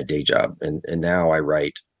working at my day job, and now I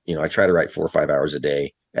write. I try to write 4 or 5 hours a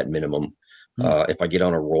day at minimum. If I get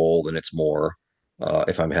on a roll, then it's more.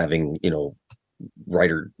 If I'm having,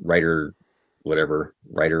 writer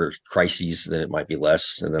crises, then it might be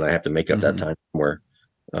less. And then I have to make up that time somewhere.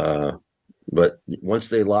 But once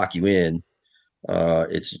they lock you in,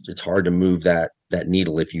 it's hard to move that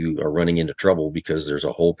needle if you are running into trouble, because there's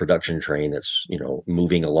a whole production train that's,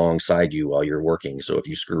 moving alongside you while you're working. So if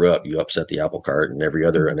you screw up, you upset the apple cart, and every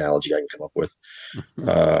other analogy I can come up with.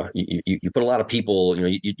 You put a lot of people,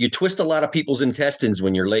 you twist a lot of people's intestines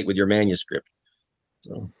when you're late with your manuscript.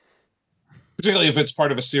 So. Particularly if it's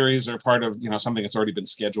part of a series or part of something that's already been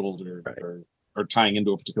scheduled or tying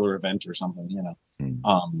into a particular event or something.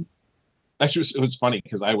 Actually, it was funny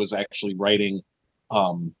because I was actually writing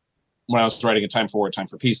when I was writing A Time for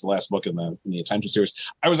Peace, the last book in the Attention series.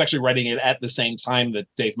 I was actually writing it at the same time that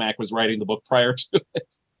Dave Mack was writing the book prior to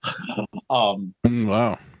it.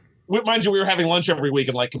 Wow. Mind you, we were having lunch every week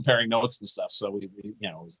and comparing notes and stuff. So we it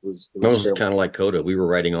was kind of like Coda. We were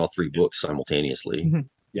writing all 3 books simultaneously. Mm-hmm.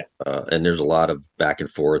 Yeah. And there's a lot of back and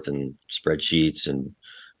forth and spreadsheets and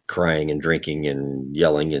crying and drinking and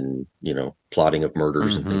yelling and, plotting of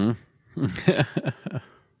murders and things.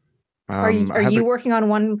 Are you working on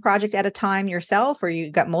one project at a time yourself, or you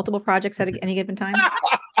got multiple projects at any given time?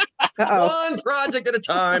 One project at a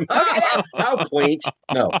time. How quaint.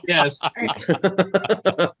 No. Yes.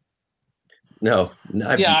 No.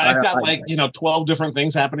 I've got 12 different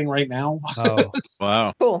things happening right now. Oh,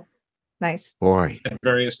 wow. Cool. Nice. Boy. At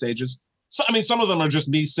various stages. So, I mean, some of them are just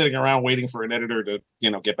me sitting around waiting for an editor to,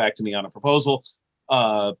 get back to me on a proposal.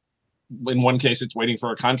 In one case, it's waiting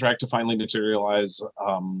for a contract to finally materialize.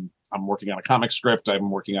 I'm working on a comic script.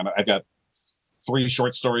 I've got 3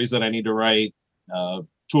 short stories that I need to write,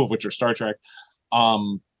 2 of which are Star Trek.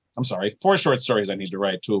 I'm sorry, 4 short stories I need to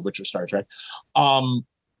write, 2 of which are Star Trek. And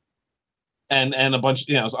a bunch,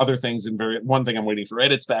 other things. One thing I'm waiting for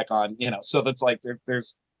edits back on, so that's like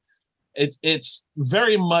it's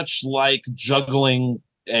very much like juggling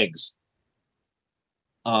eggs.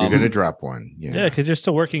 You're gonna drop one, yeah, because you're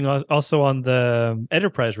still working also on the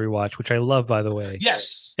Enterprise rewatch, which I love, by the way.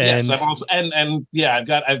 Yes. I've also I've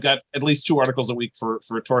got at least 2 articles a week for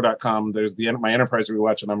Tor.com. There's my Enterprise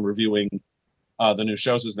rewatch, and I'm reviewing the new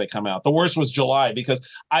shows as they come out. The worst was July because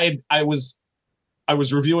I was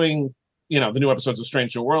reviewing the new episodes of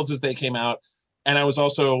Strange New Worlds as they came out, and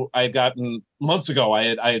I had gotten months ago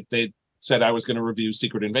they said I was going to review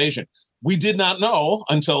Secret Invasion. We did not know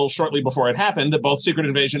until shortly before it happened that both Secret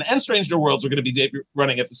Invasion and Strange New Worlds were going to be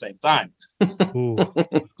running at the same time.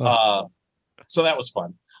 So that was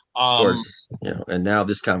fun. Of course, and now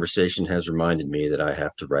this conversation has reminded me that I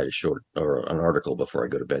have to write a short or an article before I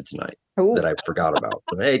go to bed tonight that I forgot about.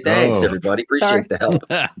 But hey, thanks everybody. Appreciate the help.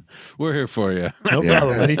 We're here for you. No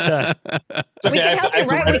problem. Anytime. We can help you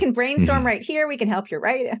write. We can brainstorm right here. We can help you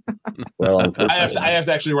write. Well, unfortunately, I have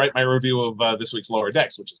to actually write my review of this week's Lower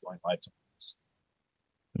Decks, which is going live tomorrow.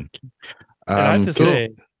 I have to say,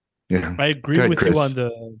 Yeah. I agree with Chris.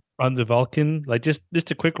 You on the Vulcan. Like just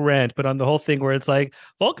a quick rant, but on the whole thing where it's like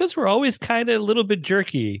Vulcans were always kind of a little bit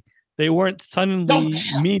jerky. They weren't suddenly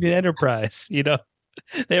mean in Enterprise.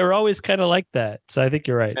 They were always kind of like that. So I think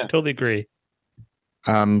you're right. Yeah. Totally agree.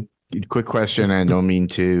 Quick question. I don't mean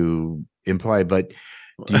to imply, but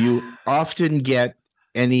do you often get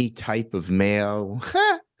any type of mail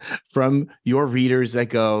from your readers that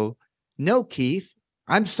go, "No, Keith,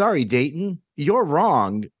 I'm sorry, Dayton, you're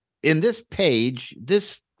wrong. In this page,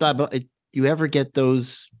 this blah, blah." You ever get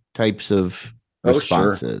those types of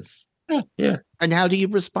responses? Sure. Yeah. And how do you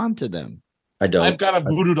respond to them? I don't. I've got a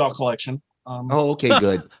voodoo doll collection. Okay,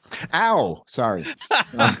 good. Ow, sorry.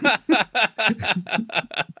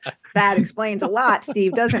 That explains a lot,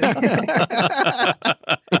 Steve, doesn't it?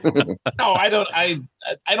 No, I don't. I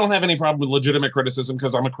don't have any problem with legitimate criticism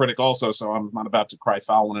because I'm a critic also, so I'm not about to cry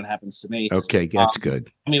foul when it happens to me. Okay, that's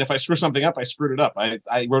good. I mean, if I screw something up, I screwed it up. I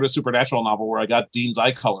wrote a supernatural novel where I got Dean's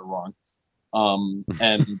eye color wrong, and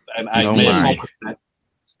I made that.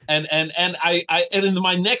 And in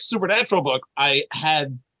my next supernatural book, I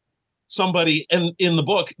had somebody in the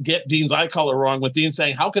book get Dean's eye color wrong, with Dean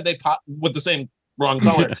saying, "How could they pop with the same wrong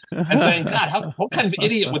color?" and saying, "God, what kind of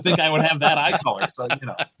idiot would think I would have that eye color?" So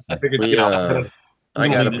I figured, I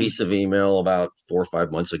got a piece of email about 4 or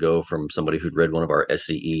 5 months ago from somebody who'd read one of our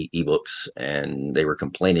SCE ebooks, and they were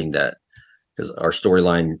complaining that because our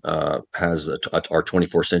storyline has our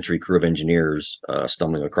 24th century crew of engineers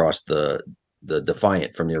stumbling across the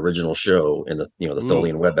Defiant from the original show in the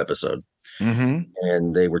Tholian Web episode. Mm-hmm.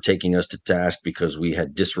 And they were taking us to task because we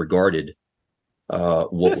had disregarded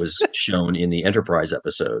what was shown in the Enterprise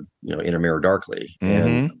episode, In a Mirror Darkly. Mm-hmm. And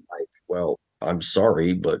I'm like, well, I'm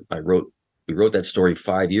sorry, but we wrote that story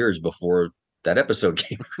 5 years before that episode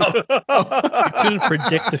came out. You couldn't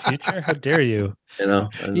predict the future? How dare you? How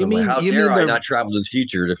dare I not travel to the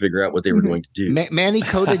future to figure out what they were going to do? Manny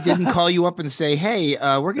Coda didn't call you up and say, "Hey,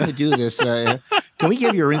 we're going to do this. Can we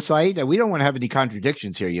give your insight? We don't want to have any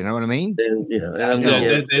contractions here." You know what I mean? They don't do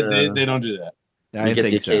that. We get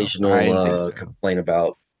the occasional complaint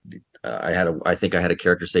about. I think I had a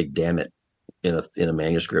character say "damn it" in a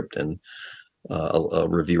manuscript, and a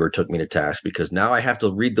reviewer took me to task because now I have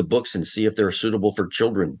to read the books and see if they're suitable for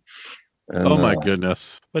children. And, oh my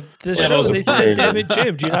goodness! But this show, they said, "Damn it,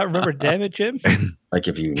 Jim." Do you not remember "Damn it, Jim"? Like,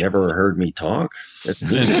 if you never heard me talk,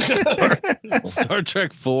 Star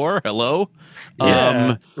Trek 4. Hello.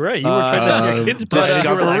 Yeah, right. You were trying to have your kids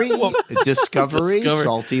Discovery,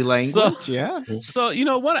 salty language. So you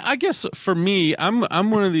know what? I guess for me, I'm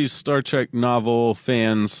one of these Star Trek novel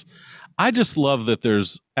fans. I just love that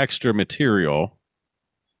there's extra material,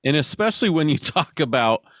 and especially when you talk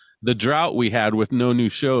about the drought we had with no new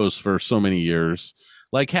shows for so many years,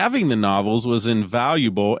 like having the novels was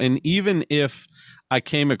invaluable. And even if I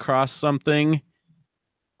came across something,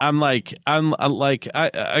 I kind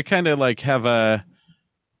of like have a,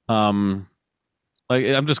 I'm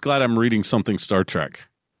just glad I'm reading something Star Trek.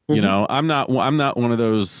 You know, I'm not one of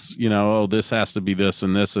those, you know, oh, this has to be this,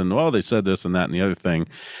 and oh, they said this and that and the other thing.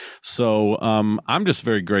 So I'm just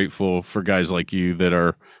very grateful for guys like you that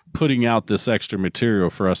are putting out this extra material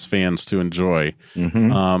for us fans to enjoy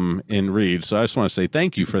and read. So I just want to say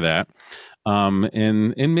thank you for that.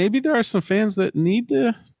 And maybe there are some fans that need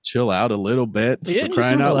to chill out a little bit, for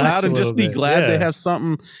crying out loud, and just be glad they have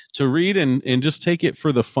something to read and just take it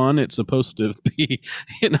for the fun it's supposed to be.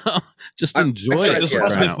 You know, just enjoy it. It's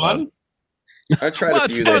supposed to be fun. I try to.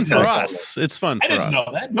 It's fun for us. It's fun for us. I didn't know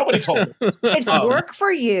that. Nobody told me. It's work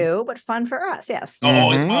for you, but fun for us. Yes. Oh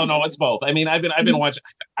no, it's both. I mean, I've been watching.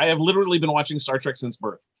 I have literally been watching Star Trek since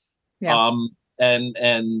birth. Yeah. And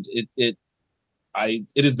it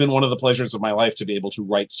has been one of the pleasures of my life to be able to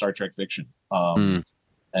write Star Trek fiction.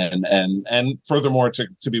 And furthermore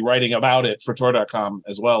to be writing about it for Tor.com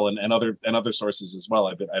as well, and other sources as well.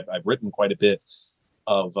 I've written quite a bit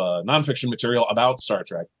of nonfiction material about Star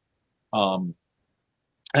Trek.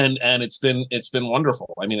 And it's been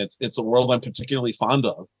wonderful. I mean, it's a world I'm particularly fond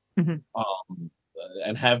of,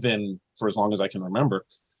 and have been for as long as I can remember.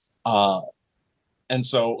 And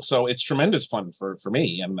so it's tremendous fun for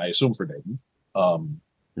me, and I assume for Dayton.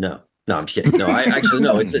 No, I'm just kidding. No, I actually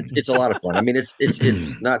no. It's a lot of fun. I mean,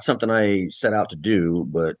 it's not something I set out to do,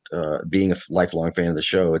 but being a lifelong fan of the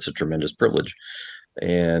show, it's a tremendous privilege.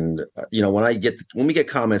 And you know, when we get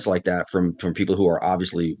comments like that from people who are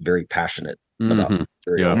obviously very passionate about the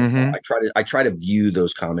material, I try to view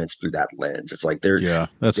those comments through that lens. It's like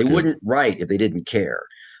they wouldn't write if they didn't care.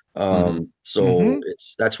 That's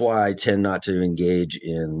why I tend not to engage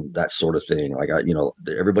in that sort of thing. Like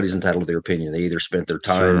everybody's entitled to their opinion. They either spent their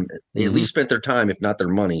time, they at least spent their time, if not their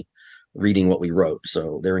money, reading what we wrote.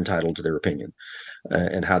 So they're entitled to their opinion,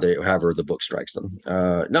 and however the book strikes them.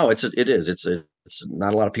 No, it's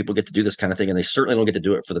not a lot of people get to do this kind of thing, and they certainly don't get to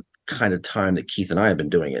do it for the kind of time that Keith and I have been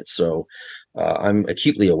doing it. So I'm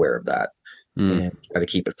acutely aware of that, and try to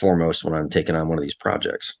keep it foremost when I'm taking on one of these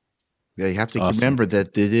projects. Yeah, you have to remember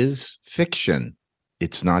that it is fiction.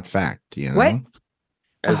 It's not fact, you know? What?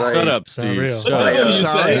 Shut up, Steve.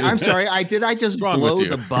 I'm sorry. I just blow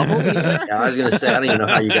the bubble? Yeah, I was going to say, I don't even know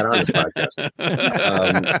how you got on this podcast.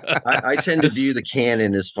 I tend to view the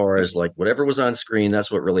canon as far as like whatever was on screen,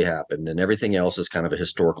 that's what really happened. And everything else is kind of a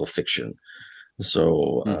historical fiction.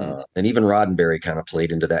 So, and even Roddenberry kind of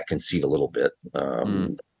played into that conceit a little bit.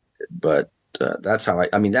 But that's how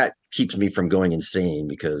I mean, that keeps me from going insane,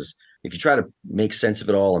 because if you try to make sense of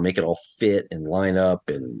it all and make it all fit and line up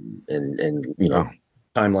and you know,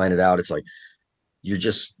 timeline it out, it's like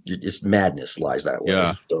it's madness lies that way.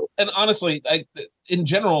 Yeah. So, and honestly, in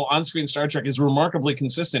general, on-screen Star Trek is remarkably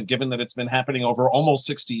consistent, given that it's been happening over almost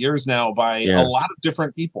 60 years now by a lot of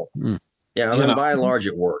different people. Yeah, I mean, by and large,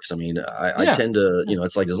 it works. I mean, I tend to, you know,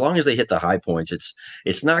 it's like as long as they hit the high points,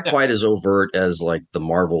 it's not quite as overt as like the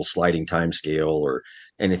Marvel sliding time scale or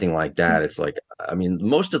anything like that. It's like, I mean,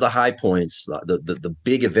 most of the high points, the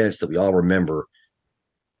big events that we all remember,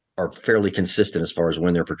 are fairly consistent as far as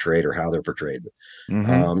when they're portrayed or how they're portrayed. You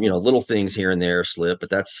know, little things here and there slip, but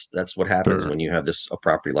that's what happens when you have a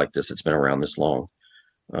property like this that's been around this long.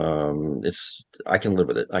 I can live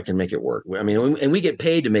with it. I can make it work. I mean, and we get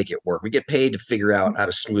paid to make it work. We get paid to figure out how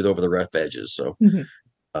to smooth over the rough edges. So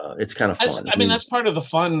it's kind of fun. I mean, that's part of the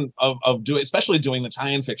fun of doing, especially doing the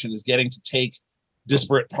tie-in fiction, is getting to take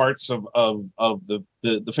disparate parts of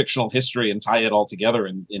the fictional history and tie it all together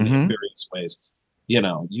in various ways. You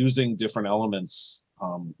know, using different elements.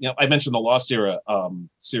 You know, I mentioned the Lost Era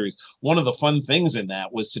series. One of the fun things in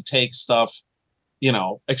that was to take stuff, you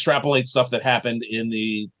know, extrapolate stuff that happened in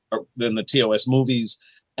the TOS movies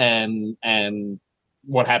and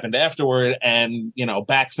what happened afterward, and, you know,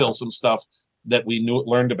 backfill some stuff that we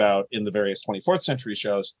learned about in the various 24th century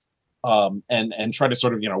shows, and try to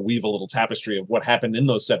sort of, you know, weave a little tapestry of what happened in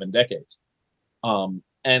those 7 decades,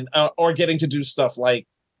 and or getting to do stuff like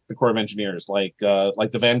the Corps of Engineers, like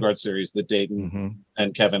the Vanguard series that Dayton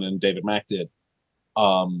and Kevin and David Mack did.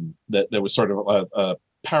 That there was sort of a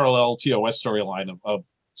parallel TOS storyline of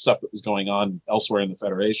stuff that was going on elsewhere in the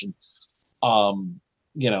Federation.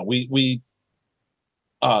 You know,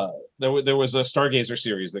 there was a Stargazer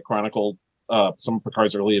series that chronicled some of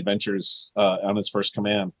Picard's early adventures on his first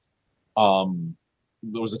command.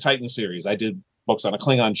 There was a Titan series. I did books on a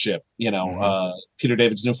Klingon ship, you know, Peter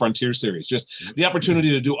David's New Frontier series. Just the opportunity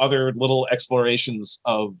to do other little explorations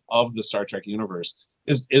of the Star Trek universe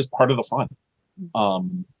is part of the fun.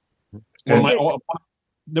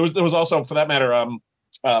 There was also, for that matter,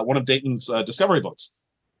 one of Dayton's Discovery books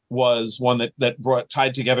was one that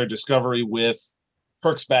tied together Discovery with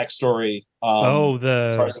Kirk's backstory.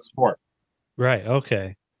 The Tarsys 4. Right.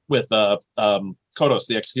 Okay. With Kodos,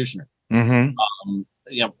 the Executioner.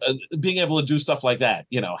 Being able to do stuff like that,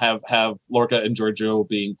 have Lorca and Giorgio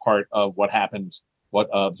being part of what happened,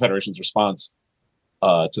 the Federation's response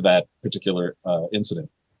to that particular incident.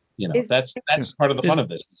 That's part of the fun of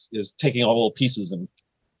this is taking all little pieces. And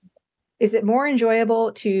is it more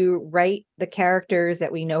enjoyable to write the characters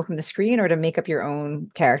that we know from the screen, or to make up your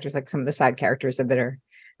own characters, like some of the side characters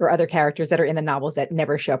or other characters that are in the novels that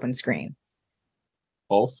never show up on screen?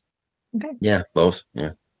 Both. Okay. Yeah, both.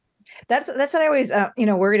 Yeah. That's what I always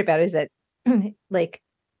worried about, is that like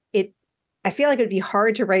I feel like it would be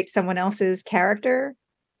hard to write someone else's character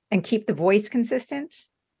and keep the voice consistent.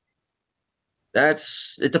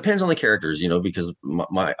 It depends on the characters, because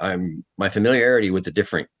my familiarity with the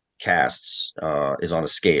different casts is on a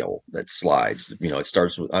scale that slides. It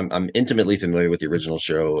starts with I'm intimately familiar with the original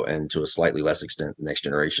show, and to a slightly less extent the Next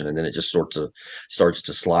Generation, and then it just starts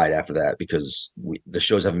to slide after that, because the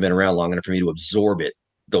shows haven't been around long enough for me to absorb it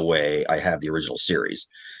the way I have the original series,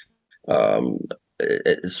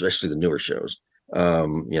 especially the newer shows.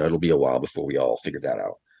 It'll be a while before we all figure that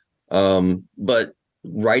out. But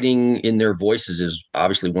writing in their voices is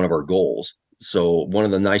obviously one of our goals. So one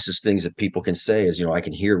of the nicest things that people can say is, I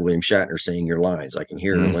can hear William Shatner saying your lines. I can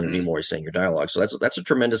hear Leonard Nimoy saying your dialogue. So that's a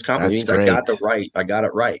tremendous compliment. It means I got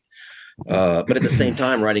it right. But at the same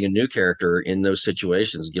time, writing a new character in those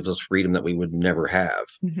situations gives us freedom that we would never have.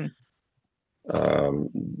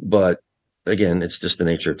 But again, it's just the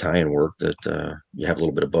nature of tie-in work that you have a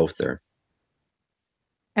little bit of both there.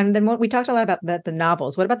 And then we talked a lot about the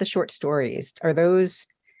novels. What about the short stories? Are those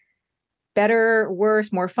better,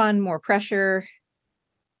 worse, more fun, more pressure?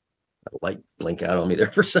 Light blink out on me there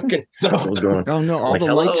for a second. What was going on? Oh no! All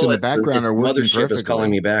the lights in the background are working perfectly. Mothership is calling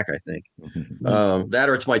me back, I think. That,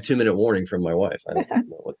 or it's my 2-minute warning from my wife. I don't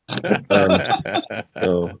know what.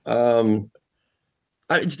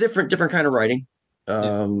 It's different kind of writing.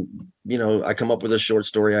 I come up with a short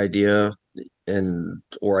story idea,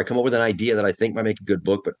 or I come up with an idea that I think might make a good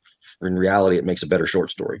book, but in reality, it makes a better short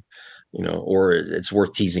story. Or it's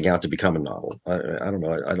worth teasing out to become a novel. I don't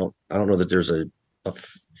know. I don't know that there's a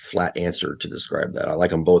flat answer to describe that. I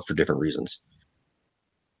like them both for different reasons.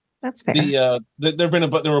 That's fair. There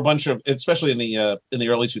were a bunch of, especially in the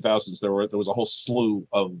early 2000s, there was a whole slew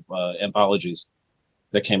of anthologies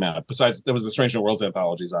that came out. Besides, there was the Strange New Worlds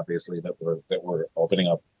anthologies, obviously, that were opening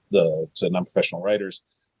up to non-professional writers.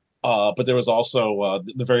 But there was also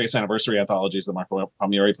the various anniversary anthologies that Marco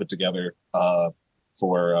Palmieri put together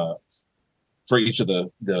for each of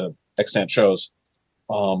the extant shows.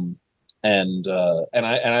 And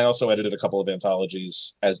I also edited a couple of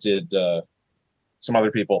anthologies, as did some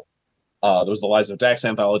other people. There was the Lies of Dax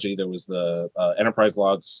anthology. There was the Enterprise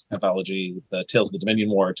Logs anthology, the Tales of the Dominion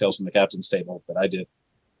War, Tales from the Captain's Table that I did,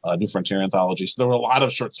 New Frontier anthology. So there were a lot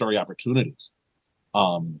of short story opportunities.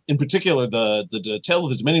 In particular, the Tales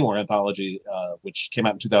of the Dominion War anthology, which came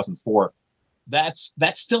out in 2004, that's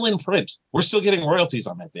still in print. We're still getting royalties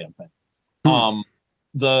on that damn thing.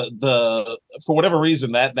 The for whatever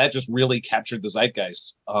reason that just really captured the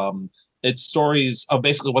zeitgeist. It's stories of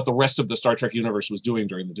basically what the rest of the Star Trek universe was doing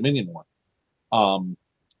during the Dominion War,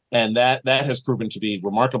 and that has proven to be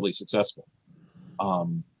remarkably successful.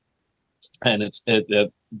 And it's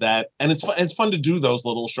fun to do those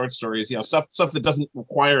little short stories, stuff that doesn't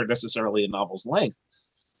require necessarily a novel's length,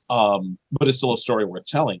 but it's still a story worth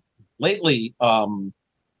telling. Lately, the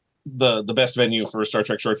best venue for Star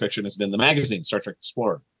Trek short fiction has been the magazine Star Trek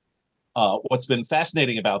Explorer. What's been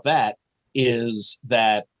fascinating about that is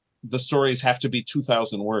that the stories have to be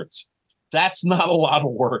 2,000 words. That's not a lot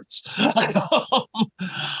of words.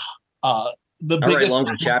 The biggest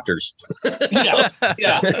longer chapters. yeah.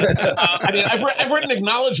 I mean, I've written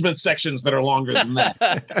acknowledgement sections that are longer than that.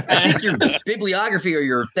 I think your bibliography or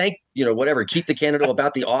your whatever, keep DeCandido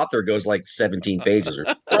about the author goes like 17 pages.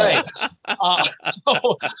 Right.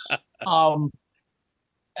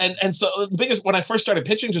 And so the biggest, when I first started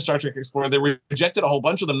pitching to Star Trek Explorer, they rejected a whole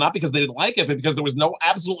bunch of them, not because they didn't like it, but because there was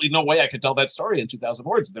absolutely no way I could tell that story in 2,000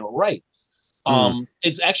 words. They were right.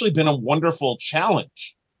 It's actually been a wonderful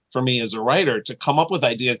challenge for me as a writer to come up with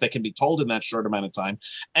ideas that can be told in that short amount of time,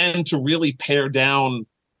 and to really pare down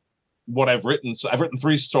what I've written. So I've written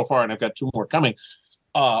 3 so far, and I've got 2 more coming.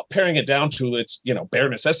 Paring it down to its bare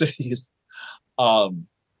necessities. So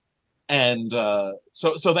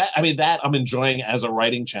that I'm enjoying as a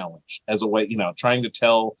writing challenge, as a way, trying to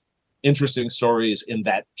tell interesting stories in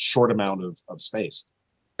that short amount of space.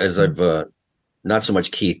 As I've not so much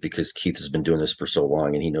Keith, because Keith has been doing this for so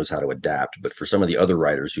long and he knows how to adapt. But for some of the other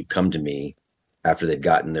writers who come to me after they've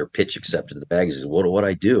gotten their pitch accepted in the magazine, what do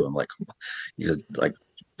I do? I'm like, he said, like,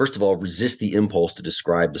 first of all, resist the impulse to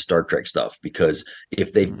describe the Star Trek stuff, because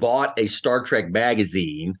if they've bought a Star Trek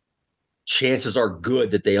magazine, chances are good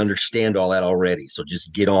that they understand all that already. So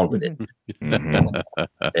just get on with it.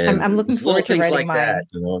 And I'm looking forward to writing like mine. that.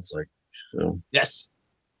 It's like, yes.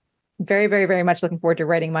 Very, very, very much looking forward to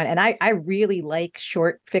writing mine. And I really like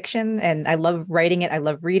short fiction, and I love writing it. I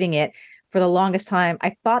love reading it. For the longest time,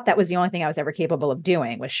 I thought that was the only thing I was ever capable of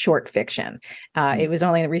doing was short fiction. It was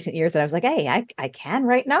only in recent years that I was like, hey, I can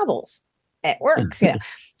write novels. It works,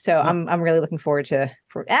 So I'm really looking forward to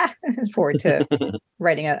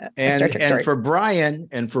writing a Star Trek story.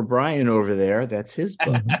 And for Brian over there, that's his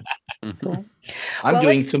book. Cool. I'm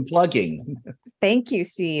doing some plugging. Thank you,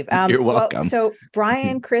 Steve. You're welcome. So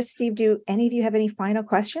Brian, Chris, Steve, do any of you have any final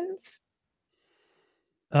questions?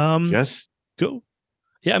 Just go.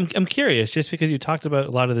 Yeah, I'm curious, just because you talked about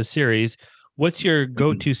a lot of the series. What's your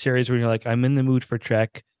go-to series when you're like, I'm in the mood for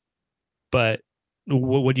Trek, but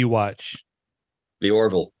what do you watch? The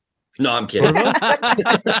Orville. No, I'm kidding.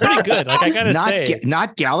 It's pretty good. Like, I gotta say,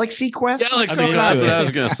 not Galaxy Quest. Galaxy Quest. That's what I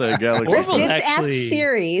was gonna say. Galaxy Chris Quest. did ask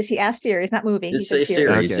series. He asked series, not movie. He said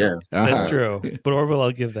series. Okay. Yeah, that's true. But Orville,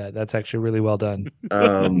 I'll give that. That's actually really well done.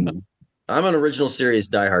 I'm an original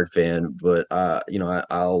series diehard fan, but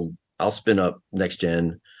I'll spin up Next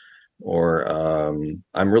Gen, or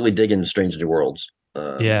I'm really digging Strange New Worlds.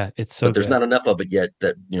 It's so. But there's not enough of it yet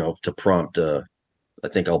that to prompt. I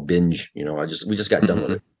think I'll binge. We just got done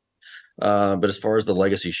with it. But as far as the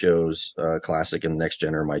legacy shows, Classic and Next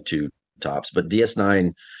Gen are my two tops. But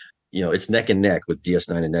DS9, it's neck and neck with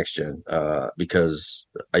DS9 and Next Gen, because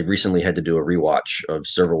I recently had to do a rewatch of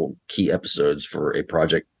several key episodes for a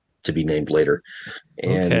project to be named later.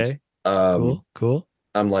 And cool.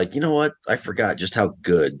 I'm like, you know what? I forgot just how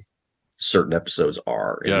good certain episodes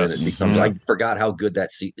are. And then it becomes, I forgot how good that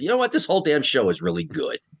you know what? This whole damn show is really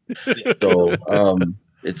good. So,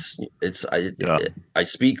 I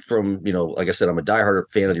speak from, like I said, I'm a diehard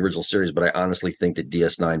fan of the original series, but I honestly think that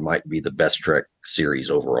DS9 might be the best Trek series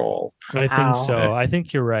overall. I think so. I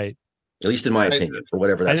think you're right. At least in my opinion, for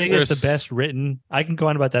whatever that's I think it's the best written. I can go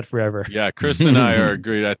on about that forever. Yeah, Chris and I are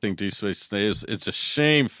agreed. I think Deep Space Nine it's a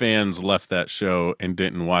shame fans left that show and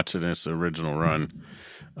didn't watch it in its original run.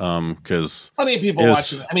 Because plenty of people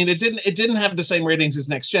watched it. I mean, it didn't have the same ratings as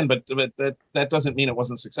Next Gen, but that doesn't mean it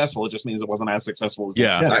wasn't successful. It just means it wasn't as successful as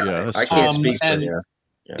Next Gen. I can't speak for I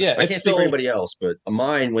can't speak for anybody else, but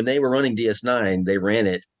mine, when they were running DS9, they ran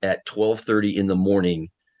it at 12:30 in the morning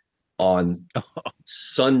on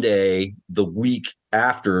Sunday, the week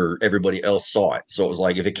after everybody else saw it. So it was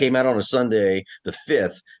like, if it came out on a Sunday, the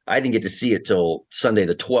 5th, I didn't get to see it till Sunday,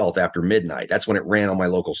 the 12th after midnight. That's when it ran on my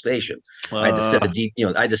local station. I had to set the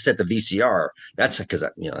VCR. That's because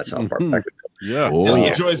that's how far back it goes. Yeah.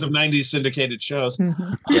 The joys of 90s syndicated shows.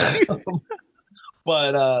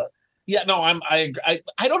 But I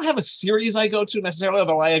don't have a series I go to necessarily,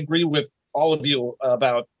 although I agree with all of you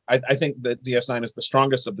about, I think that DS9 is the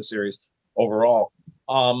strongest of the series overall.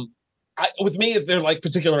 With me, they're like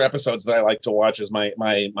particular episodes that I like to watch as my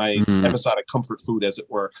episodic comfort food, as it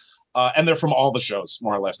were. And they're from all the shows,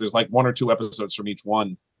 more or less. There's like 1 or 2 episodes from each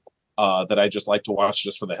one that I just like to watch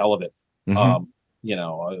just for the hell of it.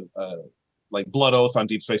 Like Blood Oath on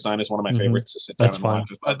Deep Space Nine is one of my favorites to sit down and watch.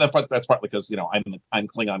 That's partly because I'm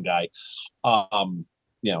Klingon guy.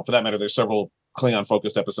 For that matter, there's several Klingon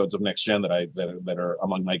focused episodes of Next Gen that are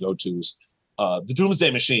among my go-tos. The Doomsday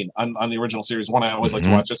Machine on the original series, one I always like to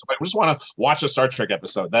watch. If I just want to watch a Star Trek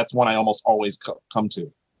episode, that's one I almost always come to.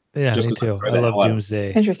 Yeah, me too. I love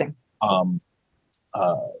Doomsday. Interesting. And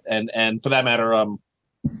for that matter,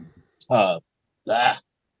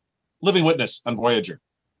 Living Witness on Voyager,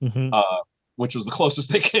 which was the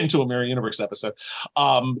closest they came to a Mirror Universe episode.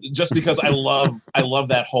 Just because I love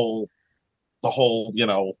the whole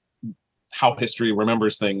how history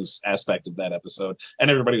remembers things aspect of that episode, and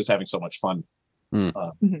everybody was having so much fun.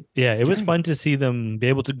 It was fun to see them be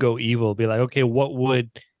able to go evil, be like, okay, what would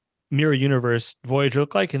Mirror Universe Voyager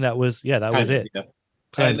look like? And that was it. Yeah.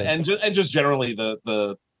 And just generally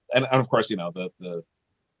and of course,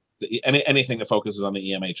 anything that focuses on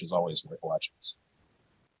the EMH is always worth watching.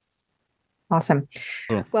 Awesome.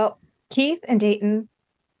 Well, Keith and Dayton,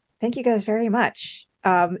 thank you guys very much.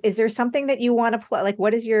 Is there something that you want to plug? Like,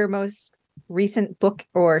 what is your most recent book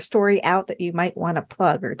or story out that you might want to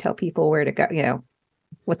plug or tell people where to go,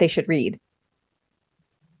 what they should read?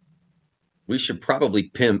 We should probably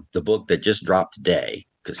pimp the book that just dropped today,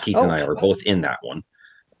 because Keith and I are both in that one.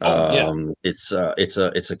 It's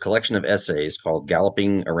a collection of essays called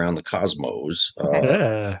Galloping Around the Cosmos.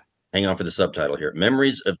 Hang on for the subtitle here.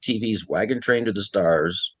 Memories of TV's Wagon Train to the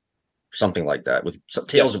Stars, something like that, with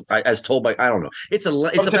tales as told by, I don't know. It's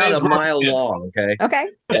about a mile long. Okay.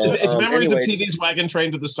 It's memories of TV's Wagon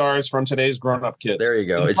Train to the Stars from today's grown-up kids. There you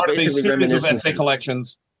go. It's basically reminiscences of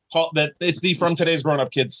collections. That it's the From Today's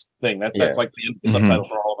Grown-Up Kids thing. That's like the subtitle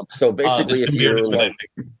for all of them. So basically,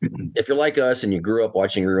 if you're like us and you grew up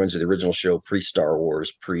watching reruns of the original show pre-Star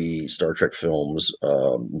Wars, pre-Star Trek films,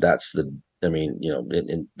 that's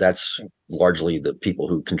largely the people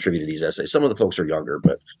who contributed these essays. Some of the folks are younger,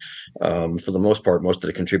 but for the most part, most of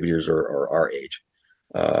the contributors are our age,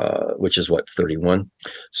 which is 31.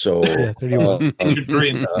 So, 31.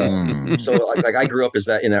 So like I grew up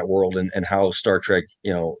in that world, and how Star Trek,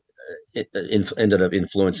 it ended up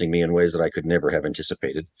influencing me in ways that I could never have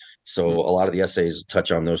anticipated. So a lot of the essays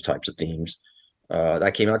touch on those types of themes.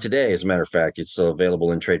 That came out today, as a matter of fact. It's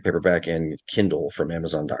available in trade paperback and Kindle from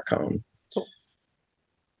Amazon.com.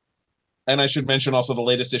 And I should mention also the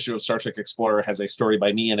latest issue of Star Trek Explorer has a story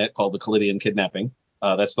by me in it called The Callidian Kidnapping.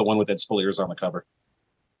 That's the one with Ed Speleers on the cover.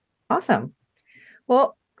 Awesome.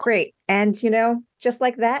 Well, great. And, just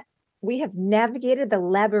like that, we have navigated the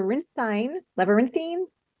labyrinthine,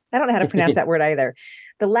 I don't know how to pronounce that word either.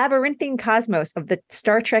 The labyrinthine cosmos of the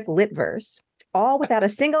Star Trek litverse, all without a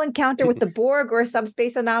single encounter with the Borg or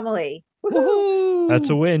subspace anomaly. Woo-hoo! That's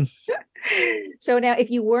a win. So now,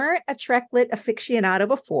 if you weren't a Treklit aficionado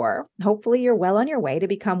before, hopefully you're well on your way to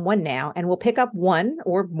become one now, and we'll pick up one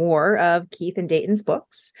or more of Keith and Dayton's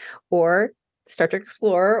books, or Star Trek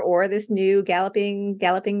Explorer, or this new galloping.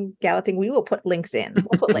 We will put links in.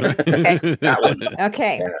 We'll put links. Okay.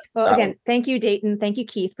 Okay. Well, again, thank you, Dayton. Thank you,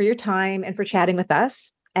 Keith, for your time and for chatting with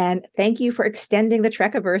us. And thank you for extending the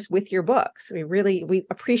Trekiverse with your books. We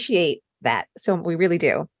appreciate that. So we really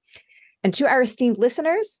do. And to our esteemed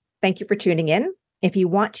listeners, thank you for tuning in. If you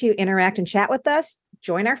want to interact and chat with us,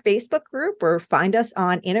 join our Facebook group or find us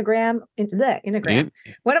on Instagram.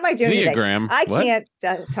 What am I doing today? I can't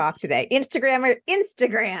talk today. Instagram.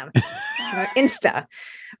 Insta.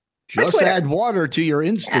 Just add water to your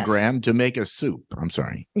Instagram to make a soup. I'm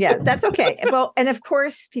sorry. Yeah, that's okay. Well, and of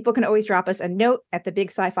course, people can always drop us a note at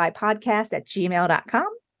thebigsci-fi-podcast@gmail.com.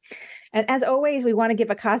 And as always, we want to give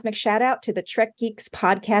a cosmic shout out to the Trek Geeks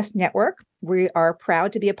Podcast Network. We are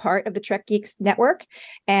proud to be a part of the Trek Geeks Network.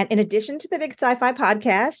 And in addition to the Big Sci-Fi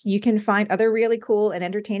Podcast, you can find other really cool and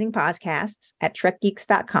entertaining podcasts at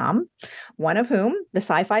trekgeeks.com, one of whom, the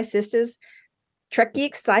Sci-Fi Sisters, Trek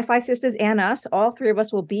Geeks, Sci-Fi Sisters, and us, all three of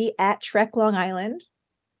us will be at Trek Long Island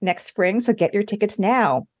next spring. So get your tickets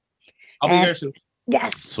now. I'll be there soon.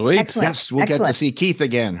 Yes. Sweet. Excellent. Yes, we'll get to see Keith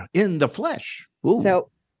again in the flesh. Ooh. So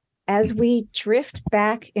as we drift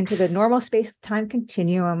back into the normal space-time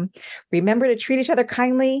continuum, remember to treat each other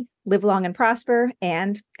kindly, live long and prosper,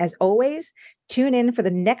 and as always, tune in for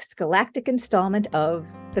the next galactic installment of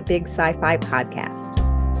the Big Sci-Fi Podcast.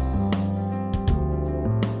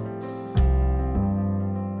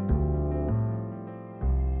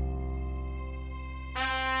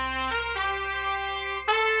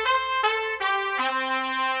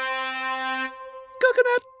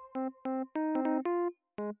 Coconut.